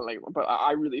 But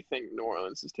I really think New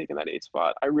Orleans is taking that 8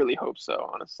 spot. I really hope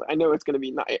so. Honestly, I know it's going to be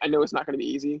not. I know it's not going to be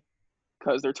easy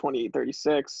because they're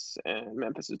 28-36 and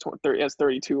Memphis is 30 has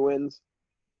 32 wins.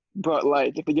 But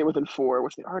like, if they get within 4,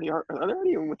 which they already are they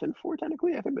already within 4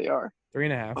 technically? I think they are.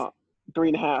 3.5.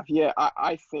 3.5. Yeah,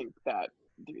 I think that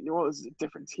New Orleans is a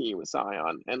different team with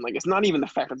Zion, and like it's not even the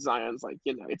fact that Zion's like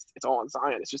it's all on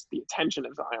Zion. It's just the attention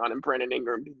of Zion and Brandon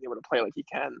Ingram being able to play like he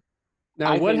can.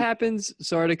 Now, what happens?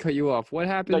 Sorry to cut you off. What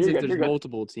happens if there's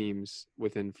multiple teams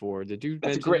within 4? Did you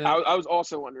That's mention great. that? I was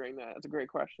also wondering that. That's a great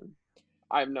question.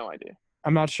 I have no idea.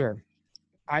 I'm not sure.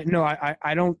 I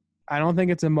don't think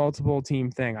it's a multiple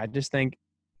team thing. I just think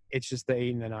it's just the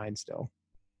 8 and the 9 still.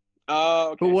 Oh,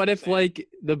 okay. But what if like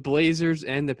the Blazers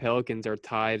and the Pelicans are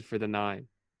tied for the 9,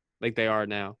 like they are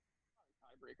now?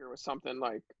 Tiebreaker with something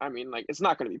like it's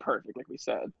not going to be perfect, like we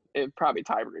said. It probably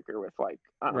tiebreaker with like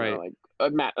I don't know,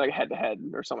 like like head to head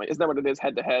or something. Isn't that what it is?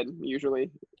 Head to head usually.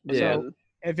 Yeah. So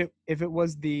if it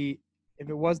was the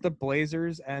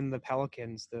Blazers and the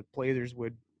Pelicans, the Blazers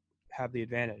would have the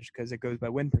advantage because it goes by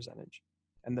win percentage,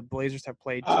 and the Blazers have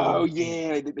played. Oh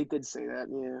yeah, they did say that.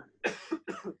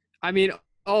 Yeah. I mean,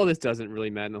 all this doesn't really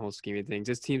matter in the whole scheme of things.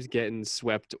 Just teams getting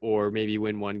swept or maybe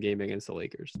win one game against the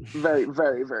Lakers. Very,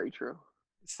 very, very true.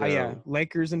 So, yeah,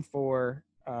 Lakers in 4.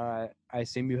 I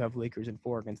assume you have Lakers in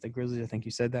 4 against the Grizzlies. I think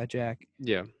you said that, Jack.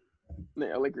 Yeah.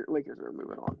 Yeah, Lakers are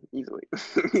moving on easily.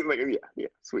 Yeah,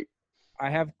 sweet.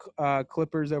 I have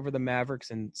Clippers over the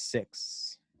Mavericks in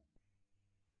 6.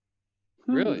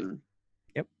 Really?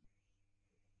 Yep.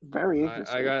 Very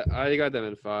interesting. I got them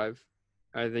in 5.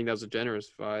 I think that was a generous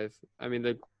 5. I mean,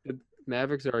 the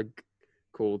Mavericks are a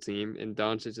cool team, and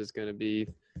Doncic is going to be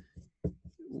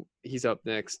 – he's up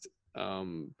next.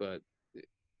 But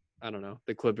I don't know.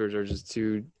 The Clippers are just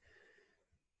too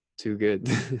good.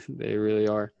 They really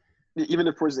are. Even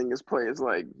if Porzingis plays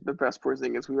like the best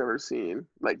Porzingis we've ever seen,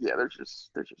 like there's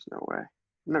just no way,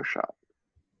 no shot.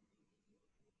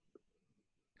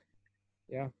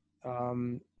 Yeah.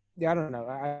 Yeah, I don't know.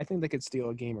 I think they could steal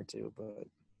a game or 2, but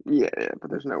yeah,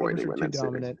 but there's no way they win too that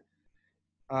dominant.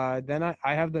 Then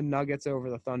I have the Nuggets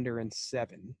over the Thunder in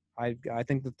 7. I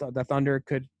think the Thunder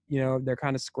could, they're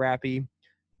kind of scrappy.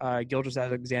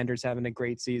 Gilgeous-Alexander's having a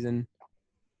great season.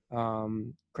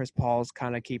 Chris Paul's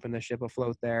kind of keeping the ship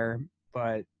afloat there,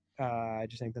 but I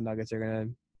just think the Nuggets are going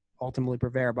to ultimately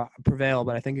prevail.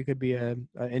 But I think it could be an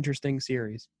interesting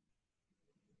series.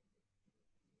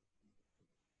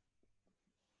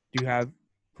 Who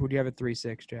do you have at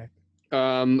 3-6, Jack?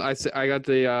 I got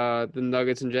the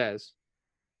Nuggets and Jazz.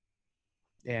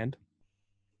 And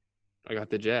I got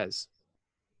the Jazz.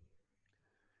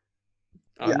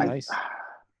 Yeah, nice.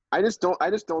 I just don't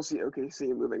see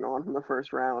OKC moving on from the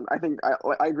first round. I think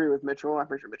I agree with Mitchell. I'm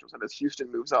pretty sure Mitchell said this. Houston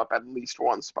moves up at least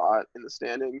 1 spot in the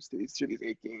standings through these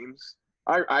 8 games.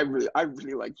 I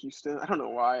really like Houston. I don't know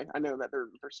why. I know that their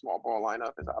small ball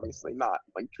lineup is obviously not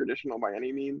like traditional by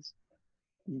any means,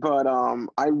 but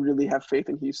I really have faith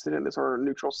in Houston in this sort of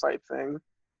neutral site thing.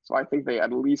 So I think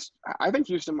I think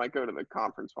Houston might go to the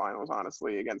conference finals,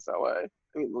 honestly, against LA. I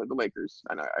mean, the Lakers.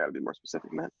 I know I got to be more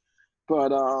specific than that,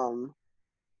 but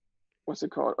what's it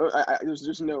called? There's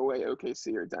just no way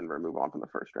OKC or Denver move on from the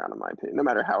first round, in my opinion, no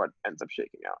matter how it ends up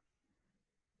shaking out.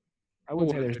 I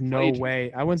wouldn't say there's no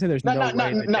way. I wouldn't say there's no way.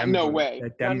 Not no way.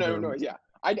 No. Yeah.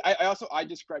 I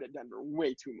discredit Denver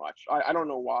way too much. I don't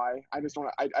know why. I just don't.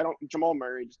 I don't. Jamal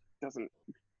Murray just doesn't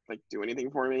like do anything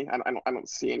for me. I don't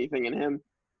see anything in him.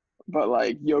 But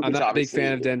like Jokic, I'm not a big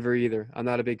fan of Denver either. I'm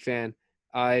not a big fan.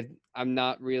 I'm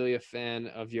not really a fan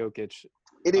of Jokic.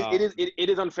 It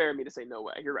is unfair of me to say no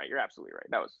way. You're right. You're absolutely right.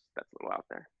 That's a little out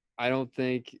there. I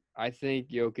think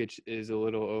Jokic is a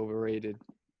little overrated,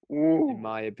 Ooh. in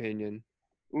my opinion.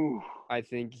 Ooh. I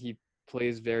think he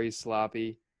plays very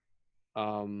sloppy.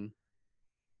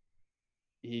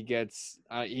 He gets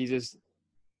he just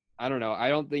I don't know. I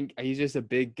don't think he's just a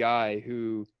big guy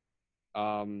who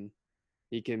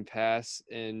he can pass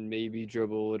and maybe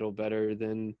dribble a little better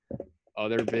than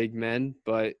other big men,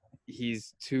 but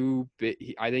he's too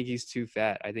big. I think he's too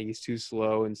fat. I think he's too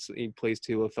slow and he plays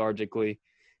too lethargically.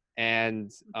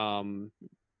 And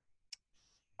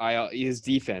his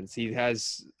defense, he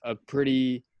has a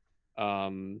pretty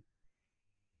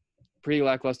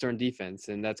lackluster in defense,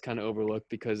 and that's kind of overlooked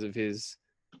because of his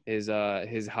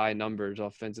high numbers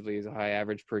offensively, his high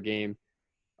average per game.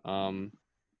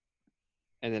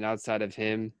 And then outside of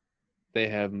him, they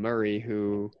have Murray,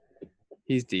 who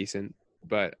he's decent,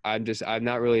 but I'm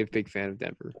not really a big fan of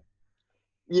Denver.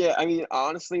 Yeah, I mean,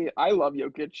 honestly, I love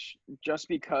Jokic just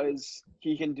because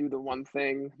he can do the one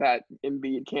thing that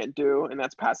Embiid can't do, and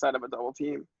that's pass out of a double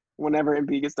team. Whenever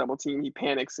Embiid gets double teamed, he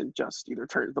panics and just either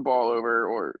turns the ball over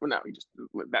or well, no, he just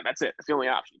that's it. That's the only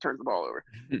option. He turns the ball over,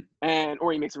 and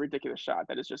or he makes a ridiculous shot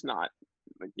that is just not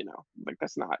like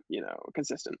that's not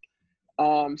consistent.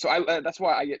 So that's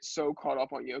why I get so caught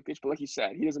up on Jokic. But like you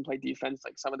said, he doesn't play defense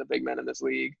like some of the big men in this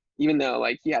league, even though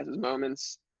like he has his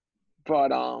moments.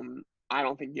 But I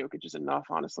don't think Jokic is enough,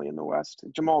 honestly, in the West.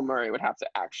 Jamal Murray would have to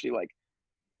actually like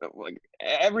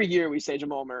every year we say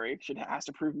Jamal Murray has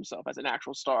to prove himself as an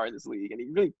actual star in this league, and he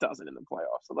really doesn't in the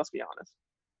playoffs. So let's be honest.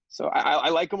 So I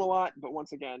like him a lot, but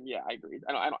once again, yeah, I agree.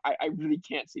 I really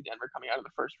can't see Denver coming out of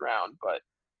the first round, but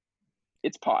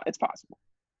it's possible.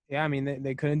 Yeah, I mean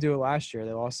they couldn't do it last year.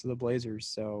 They lost to the Blazers,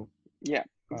 so Yeah,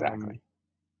 exactly.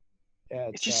 Yeah,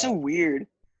 it's just so weird.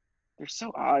 They're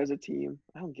so odd as a team.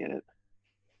 I don't get it.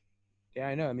 Yeah,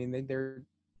 I know. I mean they're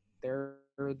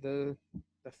the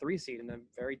 3 seed in a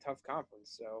very tough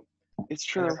conference. So it's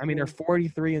true. I mean they're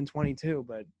 43-22,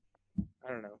 but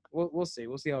I don't know. We'll see.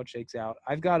 We'll see how it shakes out.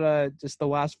 I've got just the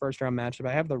last first round matchup.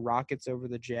 I have the Rockets over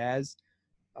the Jazz.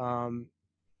 I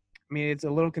mean, it's a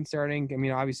little concerning. I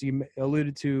mean, obviously you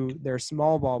alluded to their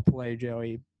small ball play,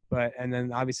 Joey, and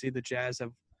then obviously the Jazz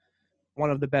have one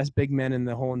of the best big men in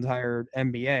the whole entire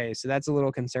NBA. So that's a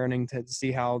little concerning to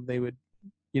see how they would,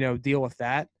 deal with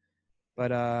that.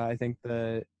 But I think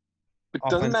the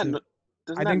offensive.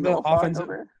 I think the offensive.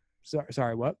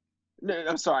 Sorry, what? No,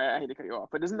 I'm sorry. I hate to cut you off,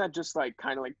 but doesn't that just like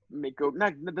kind of like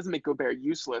that doesn't make Gobert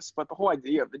useless? But the whole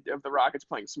idea of the Rockets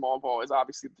playing small ball is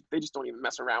obviously they just don't even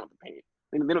mess around with the paint.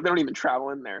 They don't even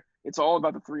travel in there. It's all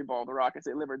about the 3 ball. The Rockets,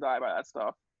 they live or die by that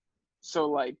stuff. So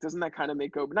like, doesn't that kind of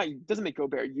make doesn't make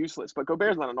Gobert useless? But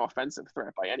Gobert's not an offensive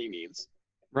threat by any means.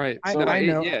 Right. So I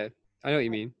know. Yeah, I know what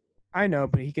you mean. I know,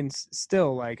 but he can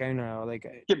still he can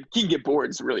get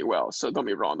boards really well. So don't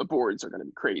be wrong, the boards are going to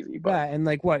be crazy. But yeah, and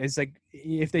it's like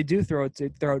if they do throw it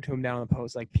to him down on the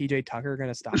post, like PJ Tucker going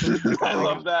to stop him. I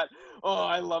love that. Oh,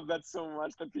 I love that so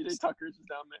much that PJ Tucker's just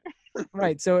down there.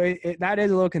 Right. So that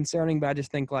is a little concerning, but I just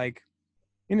think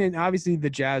obviously the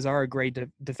Jazz are a great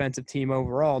defensive team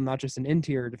overall, not just an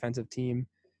interior defensive team.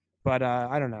 But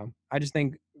I don't know. I just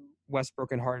think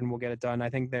Westbrook and Harden will get it done. I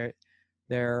think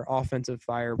their offensive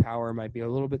firepower might be a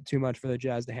little bit too much for the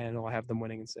Jazz to handle. I have them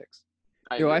winning in 6.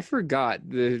 I forgot.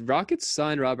 The Rockets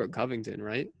signed Robert Covington,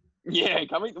 right? Yeah,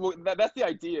 that's the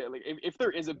idea. Like, if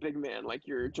there is a big man like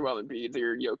your Joel Embiid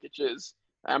or your Jokic's,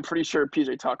 I'm pretty sure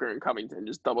PJ Tucker and Covington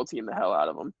just double team the hell out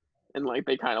of him, and like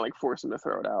they kind of like force him to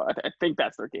throw it out. I think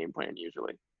that's their game plan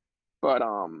usually, but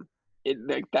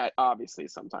that obviously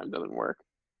sometimes doesn't work.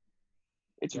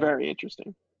 It's very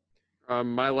interesting.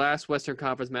 My last Western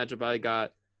Conference matchup, I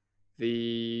got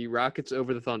the Rockets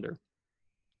over the Thunder.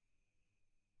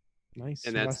 Nice.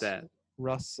 And that's that.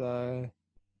 Russ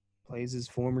plays his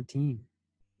former team.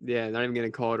 Yeah, not even going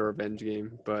to call it a revenge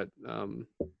game, but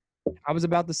I was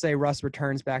about to say Russ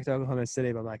returns back to Oklahoma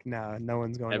City, but I'm like, no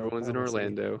one's going. Everyone's in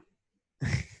Orlando.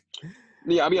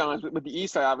 Yeah, I'll be honest. With the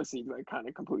East, I obviously kind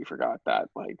of completely forgot that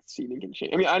seeding can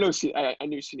change. I mean, I knew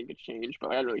seeding could change, but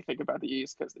I didn't really think about the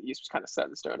East because the East was kind of set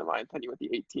in stone in my opinion with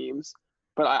the 8 teams.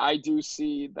 But I do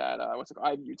see that I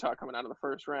have Utah coming out of the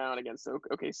first round against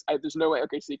OKC. There's no way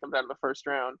OKC comes out of the first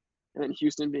round, and then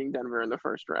Houston being Denver in the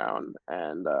first round,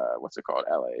 and LA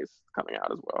is coming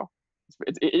out as well.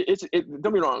 It's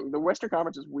don't be wrong. The Western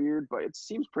Conference is weird, but it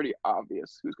seems pretty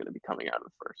obvious who's going to be coming out of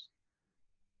the first.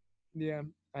 Yeah,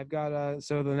 I've got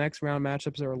so the next round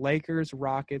matchups are Lakers,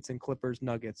 Rockets, and Clippers,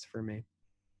 Nuggets for me.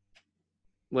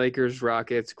 Lakers,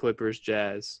 Rockets, Clippers,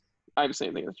 Jazz. I have the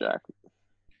same thing as Jack.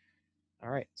 All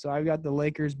right, so I've got the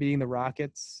Lakers beating the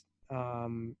Rockets,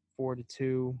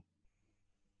 4-2.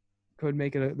 Could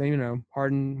make it,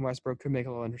 Harden, Westbrook could make it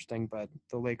a little interesting, but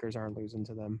the Lakers aren't losing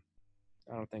to them.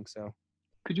 I don't think so.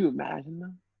 Could you imagine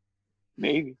them?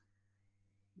 Maybe.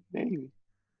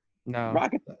 No,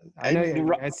 Rockets. I know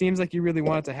it seems like you really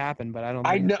want it to happen, but I don't.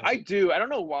 I know. I do. I don't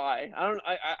know why.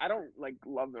 I don't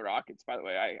love the Rockets. By the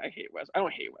way, I hate West. I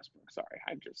don't hate Westbrook. Sorry.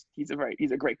 He's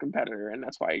a great competitor, and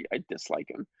that's why I dislike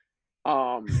him.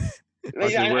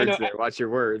 Watch your words there. Watch your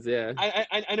words. Yeah.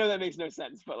 I know that makes no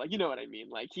sense, but you know what I mean.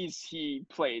 Like he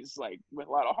plays with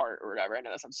a lot of heart or whatever. I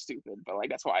know that sounds stupid, but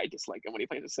that's why I dislike him when he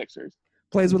plays the Sixers.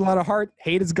 Plays with a lot of heart.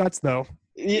 Hate his guts though.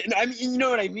 Yeah, I mean, you know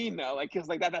what I mean though. Because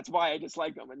that's why I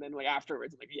dislike him. And then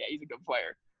afterwards, I'm yeah, he's a good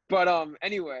player. But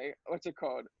anyway, what's it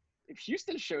called? If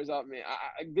Houston shows up, man,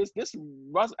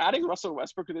 adding Russell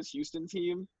Westbrook to this Houston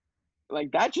team,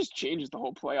 like that just changes the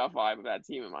whole playoff vibe of that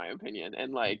team, in my opinion.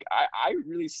 And like I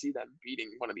really see them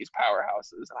beating one of these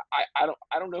powerhouses. And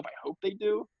I don't know if I hope they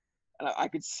do. And I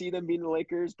could see them beating the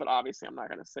Lakers, but obviously I'm not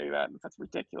going to say that. That's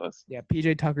ridiculous. Yeah,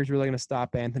 PJ Tucker's really going to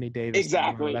stop Anthony Davis.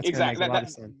 Exactly. That's going to make a lot of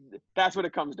That, sense. that's what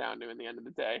it comes down to in the end of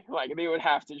the day. Like they would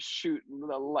have to shoot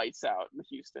the lights out in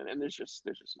Houston, and there's just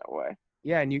no way.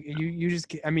 Yeah, and you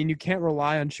just I mean you can't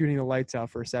rely on shooting the lights out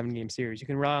for a 7-game series. You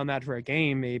can rely on that for a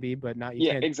game maybe, but not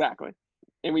you can't. Exactly.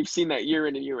 And we've seen that year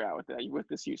in and year out with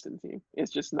this Houston team.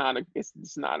 It's just not a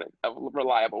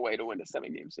reliable way to win a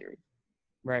 7-game series.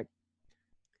 Right.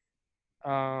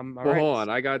 All Well, right. hold on.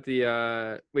 I got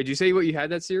the. Wait, did you say what you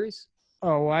had that series?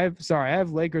 Oh, I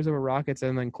have Lakers over Rockets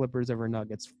and then Clippers over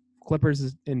Nuggets. Clippers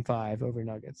is in 5 over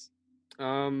Nuggets.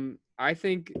 I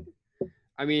think,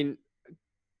 I mean,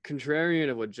 contrarian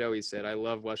of what Joey said, I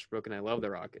love Westbrook and I love the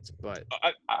Rockets, but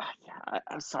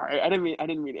I'm sorry. I didn't mean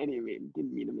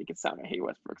to make it sound I hate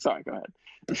Westbrook. Sorry, go ahead.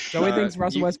 Joey thinks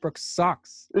Russell Westbrook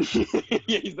sucks.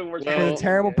 Yeah, he's the worst. He's a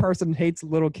terrible person, hates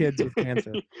little kids with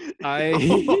cancer. I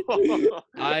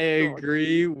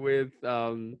agree with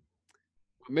what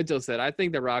Mitchell said. I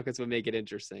think the Rockets would make it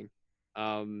interesting.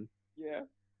 Yeah.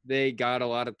 They got a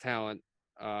lot of talent.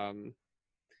 I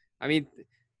mean,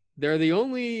 they're the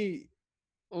only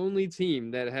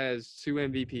team that has 2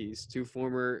 MVPs, 2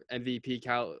 former MVP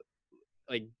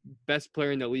like best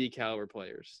player in the league caliber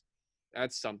players.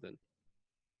 That's something.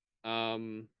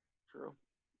 True.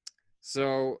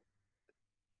 So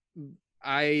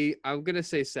I'm gonna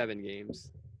say 7 games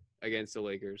against the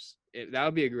Lakers. That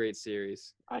would be a great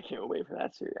series. I can't wait for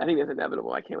that series. I think that's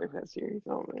inevitable. I can't wait for that series.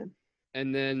 Oh man.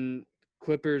 And then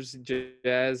Clippers,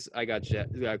 Jazz. I got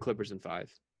Clippers in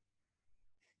 5.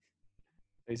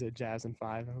 They said Jazz in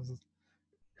 5.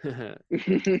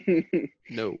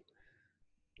 No.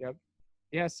 Yep.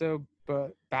 Yeah. So,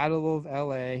 but Battle of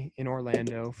LA in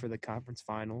Orlando for the conference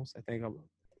finals. I think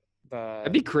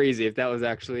That'd be crazy if it was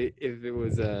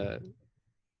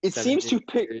It seems too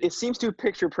 7-game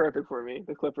picture perfect for me.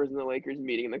 The Clippers and the Lakers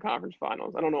meeting in the conference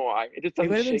finals. I don't know why. It just doesn't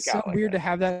would have been shake so out like weird that. to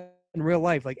have that in real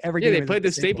life. Like every Yeah, game they played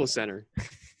the Staples Center.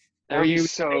 That would be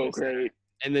so great.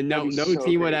 And then no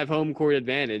team would have home court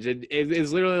advantage.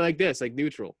 It's literally like this, like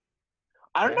neutral.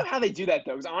 I don't know how they do that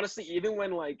though, because honestly, even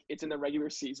when like it's in the regular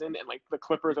season and like the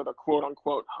Clippers are the quote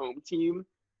unquote home team,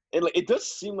 it does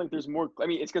seem like there's more. I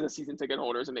mean, it's because of season ticket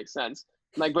holders. It makes sense.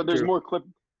 Like, but there's True. more clip.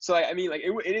 So I mean, like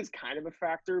it is kind of a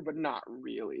factor, but not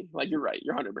really. Like you're right.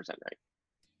 You're 100% right.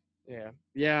 Yeah.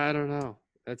 Yeah, I don't know.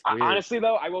 That's weird. Honestly,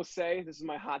 though, I will say this is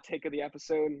my hot take of the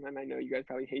episode, and I know you guys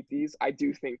probably hate these. I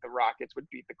do think the Rockets would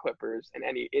beat the Clippers, and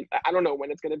I don't know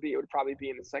when it's going to be. It would probably be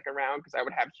in the second round because I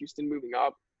would have Houston moving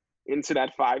up into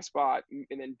that 5 spot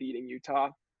and then beating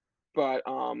Utah. But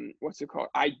what's it called?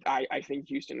 I think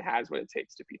Houston has what it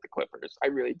takes to beat the Clippers. I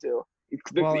really do.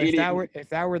 Well, if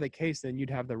that were the case, then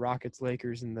you'd have the Rockets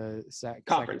Lakers in the second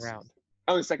round.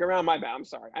 Oh, the second round. My bad. I'm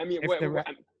sorry. I mean, If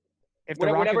the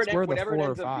Rockets were the 4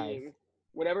 or 5.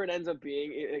 Whatever it ends up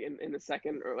being in the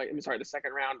second the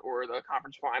second round or the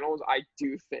conference finals, I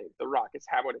do think the Rockets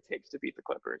have what it takes to beat the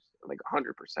Clippers, like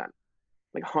 100%,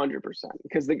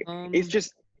 because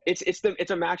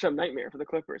it's a matchup nightmare for the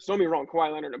Clippers. Don't get me wrong,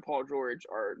 Kawhi Leonard and Paul George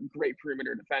are great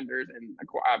perimeter defenders, and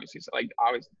obviously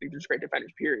they're just great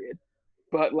defenders, period.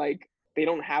 But like they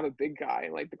don't have a big guy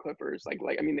like the Clippers. Like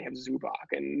I mean, they have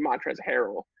Zubac and Montrezl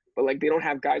Harrell, but like they don't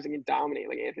have guys that can dominate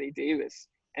like Anthony Davis.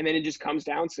 And then it just comes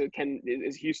down to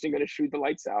is Houston going to shoot the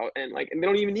lights out? And they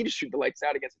don't even need to shoot the lights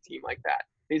out against a team like that.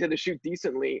 They just have to shoot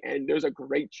decently, and there's a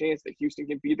great chance that Houston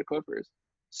can beat the Clippers.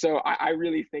 So I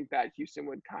really think that Houston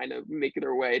would kind of make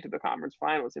their way to the conference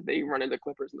finals if they run into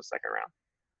Clippers in the second round.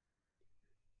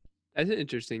 That's an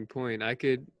interesting point.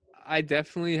 I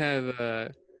definitely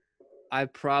have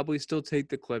I'd probably still take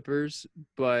the Clippers,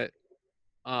 but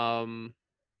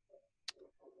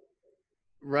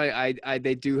right,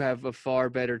 they do have a far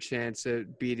better chance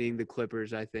at beating the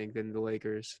Clippers, I think, than the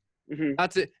Lakers. Mm-hmm.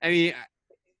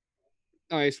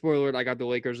 All right, spoiler alert, I got the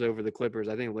Lakers over the Clippers.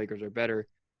 I think the Lakers are better.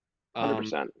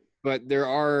 100%. But there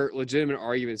are legitimate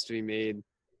arguments to be made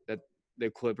that the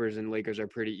Clippers and Lakers are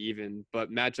pretty even.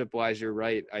 But matchup-wise, you're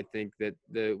right. I think that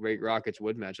the Rockets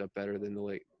would match up better than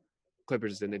the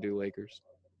Clippers than they do Lakers.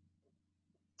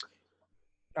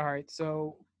 All right,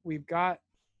 so we've got –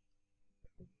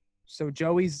 so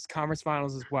Joey's conference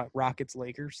finals is what,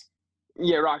 Rockets-Lakers?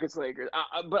 Yeah, Rockets-Lakers.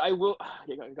 But I will –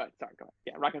 yeah, go ahead. Sorry, go ahead.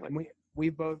 Yeah, Rockets-Lakers. We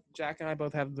both – Jack and I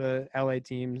both have the LA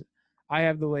teams. I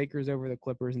have the Lakers over the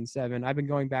Clippers in 7. I've been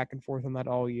going back and forth on that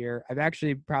all year. I've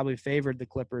actually probably favored the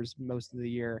Clippers most of the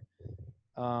year.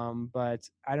 But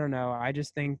I don't know. I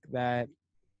just think that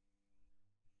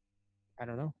I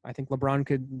don't know. I think LeBron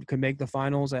could make the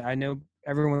finals. I know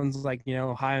everyone's like,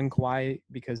 high on Kawhi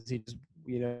because he's,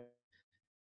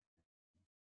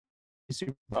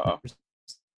 super Uh-oh.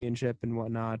 championship and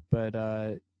whatnot. But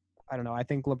I don't know. I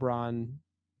think LeBron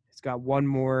has got one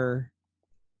more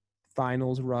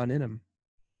finals run in him.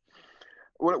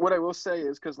 What I will say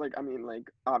is because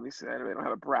obviously I don't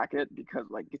have a bracket because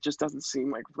it just doesn't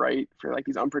seem right for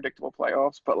these unpredictable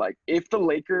playoffs. But if the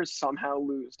Lakers somehow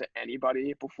lose to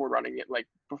anybody before running it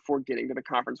before getting to the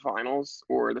conference finals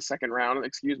or the second round,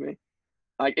 excuse me,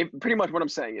 pretty much what I'm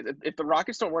saying is if the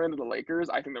Rockets don't run into the Lakers,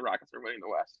 I think the Rockets are winning the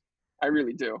West. I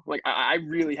really do. I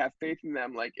really have faith in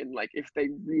them. If they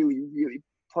really really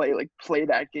play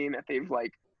that game that they've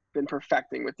been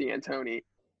perfecting with D'Antoni.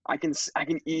 I can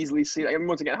easily see. And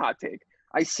once again, hot take.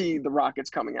 I see the Rockets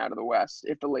coming out of the West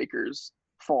if the Lakers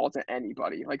fall to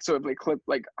anybody. So if they clip,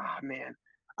 man,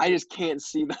 I just can't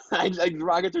see that. The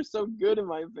Rockets are so good in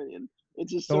my opinion.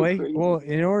 It's just so crazy. Well,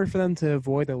 in order for them to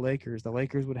avoid the Lakers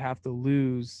would have to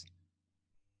lose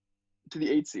to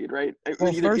the 8 seed, right?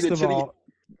 Well, first of all,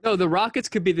 no, the Rockets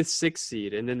could be the 6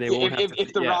 seed, and then they won't have to.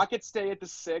 If the Rockets stay at the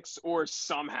 6, or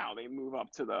somehow they move up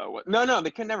to the what? No,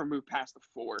 they can never move past the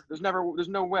 4. There's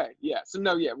no way. Yeah, so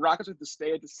no, yeah, Rockets have to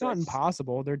stay at the 6. It's not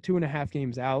impossible. They're 2.5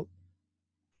 games out.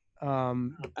 I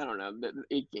don't know. The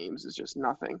 8 games is just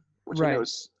nothing. Which right. I know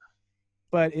is...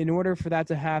 But in order for that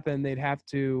to happen, they'd have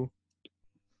to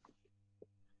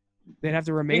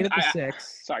remain at the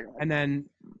 6. Sorry, and then.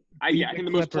 I think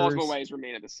the most plausible way is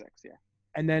remain at the 6. Yeah.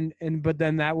 But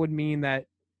then that would mean that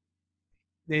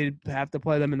they'd have to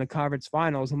play them in the conference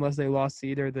finals unless they lost to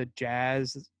either the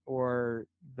Jazz or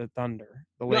the Thunder.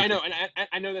 No, I know, and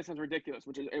I know that sounds ridiculous,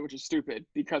 which is stupid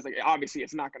because obviously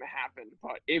it's not going to happen.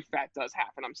 But if that does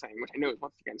happen, I'm saying, which I know is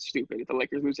once again stupid, if the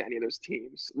Lakers lose to any of those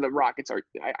teams, the Rockets are,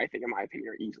 I think, in my opinion,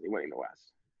 are easily winning the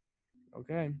West.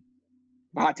 Okay.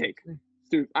 Hot take.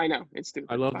 Stupid. I know it's stupid.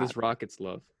 I love this Rockets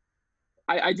love.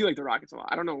 I do like the Rockets a lot.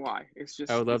 I don't know why. It's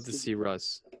just I would love to see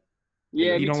Russ.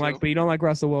 Yeah, you don't like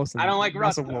Russell Wilson. I don't like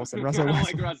Russell Wilson. Russell I don't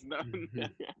Wilson. like Russ though.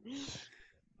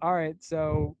 All right,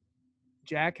 so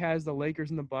Jack has the Lakers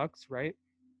and the Bucks, right?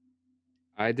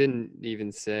 I didn't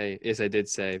even say. Yes, I did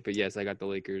say, but yes, I got the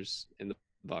Lakers and the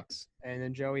Bucks. And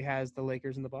then Joey has the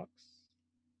Lakers and the Bucks.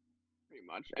 Pretty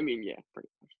much. I mean, yeah, pretty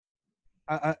much.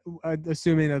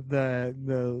 Assuming that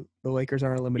the Lakers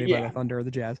aren't eliminated by the Thunder or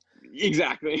the Jazz.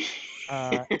 Exactly.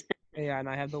 Yeah, and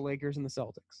I have the Lakers and the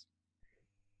Celtics.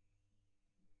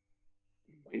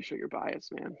 Why you show your bias,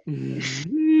 man?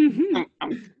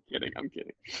 I'm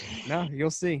kidding. No, you'll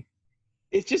see.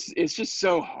 It's just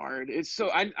so hard. It's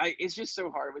just so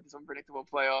hard with these unpredictable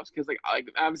playoffs because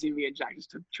obviously me and Jack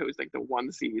just chose the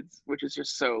 1 seeds, which is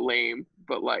just so lame.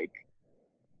 But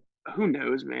who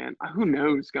knows, man? Who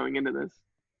knows going into this?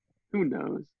 Who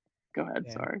knows? Go ahead.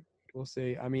 Yeah, sorry. We'll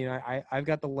see. I mean, I've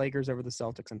got the Lakers over the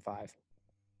Celtics in 5.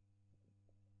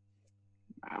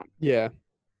 Wow. Yeah,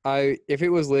 if it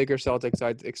was Lakers Celtics,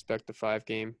 I'd expect a 5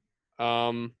 game.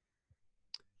 I'm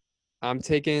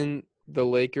taking the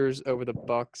Lakers over the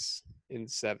Bucks in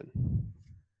 7.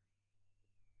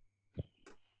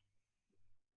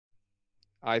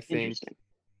 I think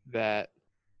that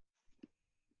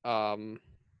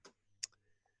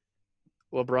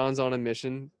LeBron's on a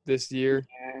mission this year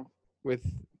with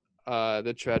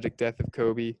the tragic death of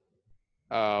Kobe.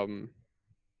 I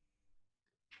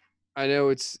know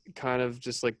it's kind of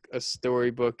just like a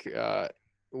storybook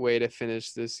way to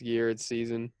finish this year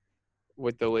season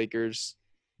with the Lakers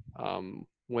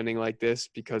winning like this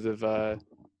because of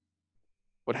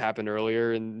what happened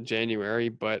earlier in January.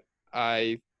 But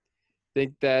I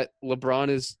think that LeBron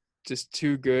is just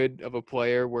too good of a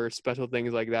player where special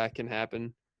things like that can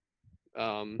happen.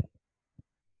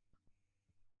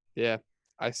 Yeah,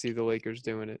 I see the Lakers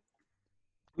doing it.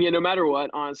 Yeah, no matter what,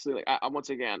 honestly, once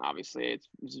again, obviously,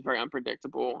 it's very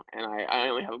unpredictable, and I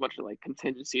only have a bunch of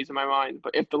contingencies in my mind.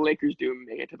 But if the Lakers do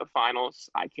make it to the finals,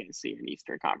 I can't see an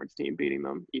Eastern Conference team beating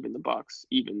them, even the Bucks,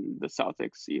 even the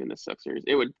Celtics, even the Sixers.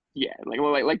 It would, yeah,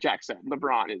 like Jack said,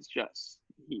 LeBron is just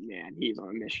he's on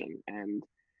a mission. And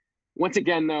once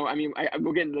again, though, I mean,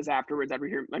 we'll get into this afterwards.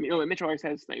 Mitchell always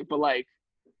has this thing, but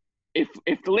if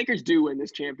the Lakers do win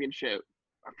this championship,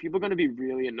 are people going to be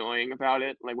really annoying about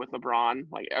it? With LeBron,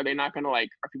 are they not going to are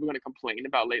people going to complain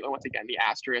about once again the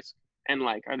asterisk? And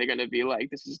are they going to be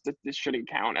this shouldn't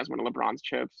count as one of LeBron's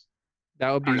chips? That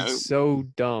would be so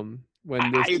dumb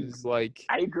when this is I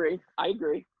agree,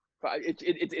 but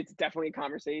it's definitely a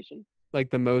conversation.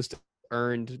 The most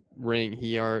earned ring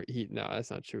no, that's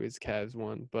not true. His Cavs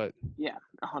won, but yeah,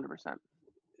 100%.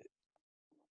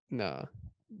 No.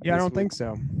 Yeah, I don't think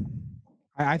so.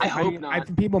 I hope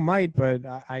not. People might, but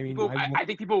I mean, I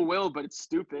think people will, but it's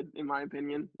stupid in my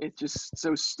opinion. It's just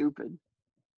so stupid.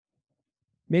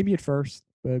 maybe at first,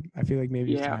 but I feel like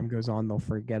maybe as Yeah. time goes on, they'll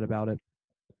forget about it.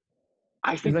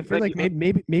 I 'Cause think I feel like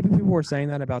maybe people were saying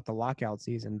that about the lockout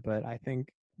season, but I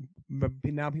think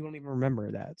now people don't even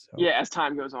remember that. So yeah, as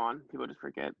time goes on, people just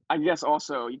forget. I guess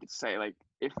also you could say like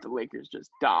if the Lakers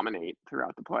just dominate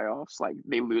throughout the playoffs, like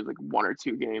they lose like 1 or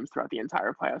 2 games throughout the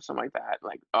entire playoffs, something like that,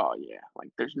 like oh yeah, like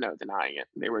there's no denying it.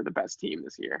 They were the best team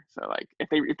this year. So like if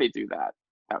they do that,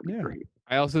 that would be Yeah. great.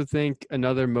 I also think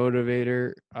another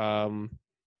motivator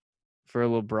for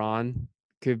LeBron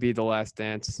could be The Last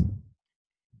Dance.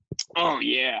 Oh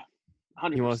yeah,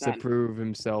 100%. He wants to prove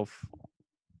himself.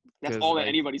 That's 'Cause, all that like,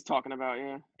 anybody's talking about.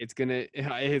 Yeah. it's gonna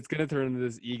turn into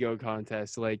this ego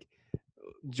contest. Like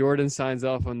Jordan signs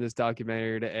off on this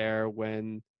documentary to air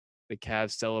when the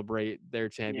Cavs celebrate their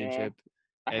championship,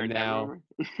 I and heard that now rumor.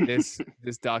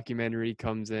 this documentary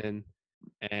comes in,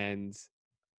 and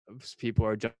people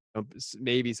are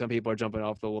maybe some people are jumping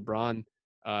off the LeBron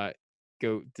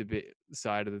goat debate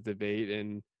side of the debate,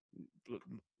 and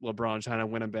LeBron trying to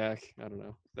win him back. I don't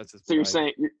know. That's just So you're what I-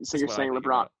 saying that's what I think LeBron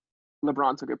about.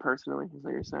 LeBron took it personally, is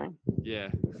what you're saying?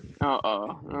 Yeah,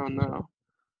 Oh no.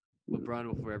 LeBron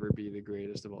will forever be the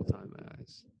greatest of all time, in my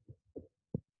eyes.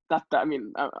 That I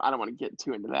mean, I don't want to get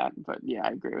too into that, but yeah,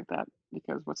 I agree with that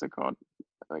because what's it called?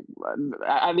 Like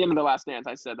at the end of The Last Dance,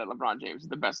 I said that LeBron James is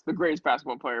the greatest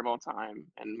basketball player of all time,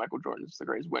 and Michael Jordan is the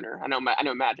greatest winner. I know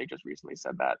Magic just recently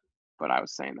said that, but I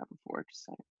was saying that before. Just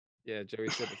saying. Yeah, Joey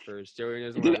said it first. Joey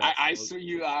knows more Dude, about I basketball.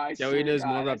 saw you. Joey knows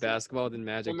more about basketball than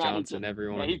Magic Magic Johnson.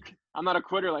 Everyone. Yeah, I'm not a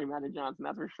quitter like Magic Johnson,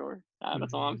 that's for sure.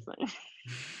 That's all I'm saying.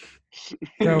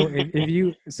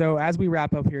 So as we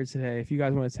wrap up here today, if you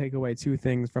guys want to take away 2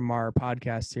 things from our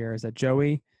podcast here, is that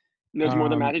Joey knows more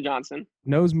than Magic Johnson.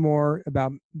 Knows more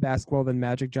about basketball than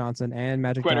Magic Johnson, and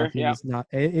Magic Quitter, Johnson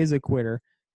is a quitter,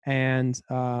 and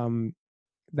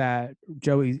that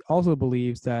Joey also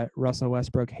believes that Russell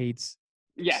Westbrook hates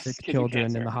sick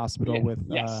children in the hospital with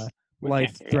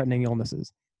life-threatening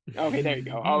illnesses. Okay, there you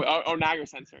go. Oh, now you're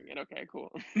censoring it. Okay, cool.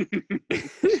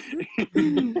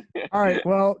 All right,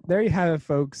 well, there you have it,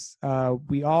 folks.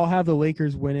 We all have the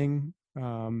Lakers winning.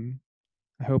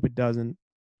 I hope it doesn't,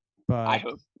 but I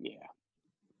hope, yeah.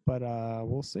 But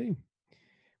we'll see.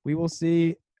 We will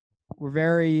see. We're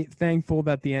very thankful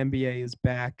that the NBA is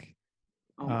back.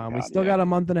 We still got a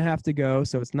month and a half to go,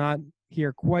 so it's not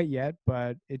here quite yet,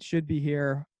 but it should be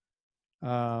here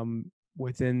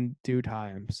within due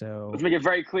time. So let's make it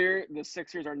very clear: the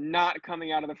Sixers are not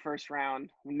coming out of the first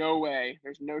round. No way.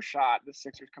 There's no shot the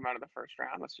Sixers come out of the first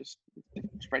round. Let's just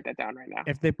write that down right now.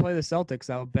 If they play the Celtics,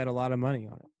 I'll bet a lot of money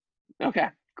on it. Okay,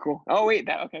 cool. Oh wait,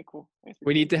 okay, cool.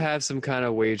 We need to have some kind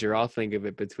of wager. I'll think of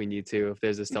it between you two if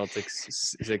there's a Celtics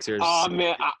Sixers. Oh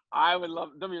man, I would love.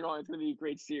 Don't get me wrong, it's gonna be a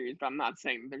great series, but I'm not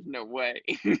saying there's no way.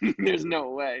 There's no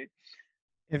way.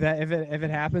 If it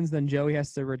happens, then Joey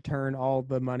has to return all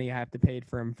the money I have to pay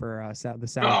for him for the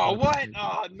sound. Oh what?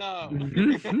 Oh no.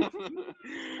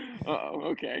 Oh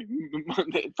okay.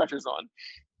 Pressure's on.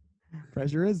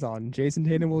 Pressure is on. Jason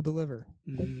Tatum will deliver.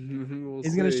 He's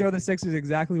going to show the Sixers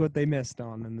exactly what they missed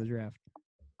on in the draft.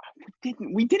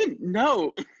 We didn't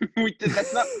know.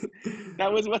 That's not. That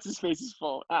was what's his face's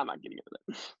fault. I'm not getting into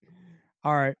that.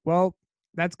 All right. Well,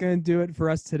 that's going to do it for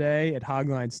us today at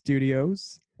Hogline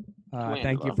Studios.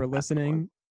 Thank you for listening,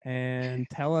 and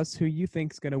tell us who you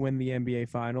think is going to win the NBA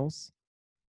Finals.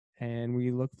 And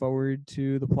we look forward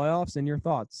to the playoffs and your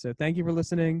thoughts. So thank you for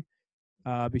listening.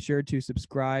 Be sure to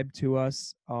subscribe to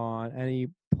us on any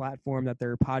platform that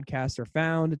their podcasts are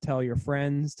found. Tell your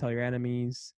friends, tell your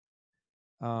enemies.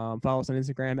 Follow us on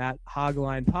Instagram at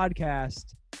Hogline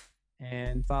Podcast,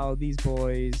 and follow these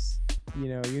boys.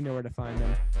 You know where to find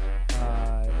them.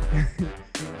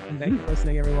 Thank you for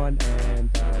listening, everyone,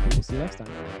 and we will see you next time.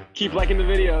 Keep liking the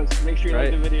videos. Make sure you like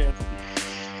the videos.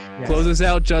 Yes. Close us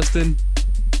out, Justin.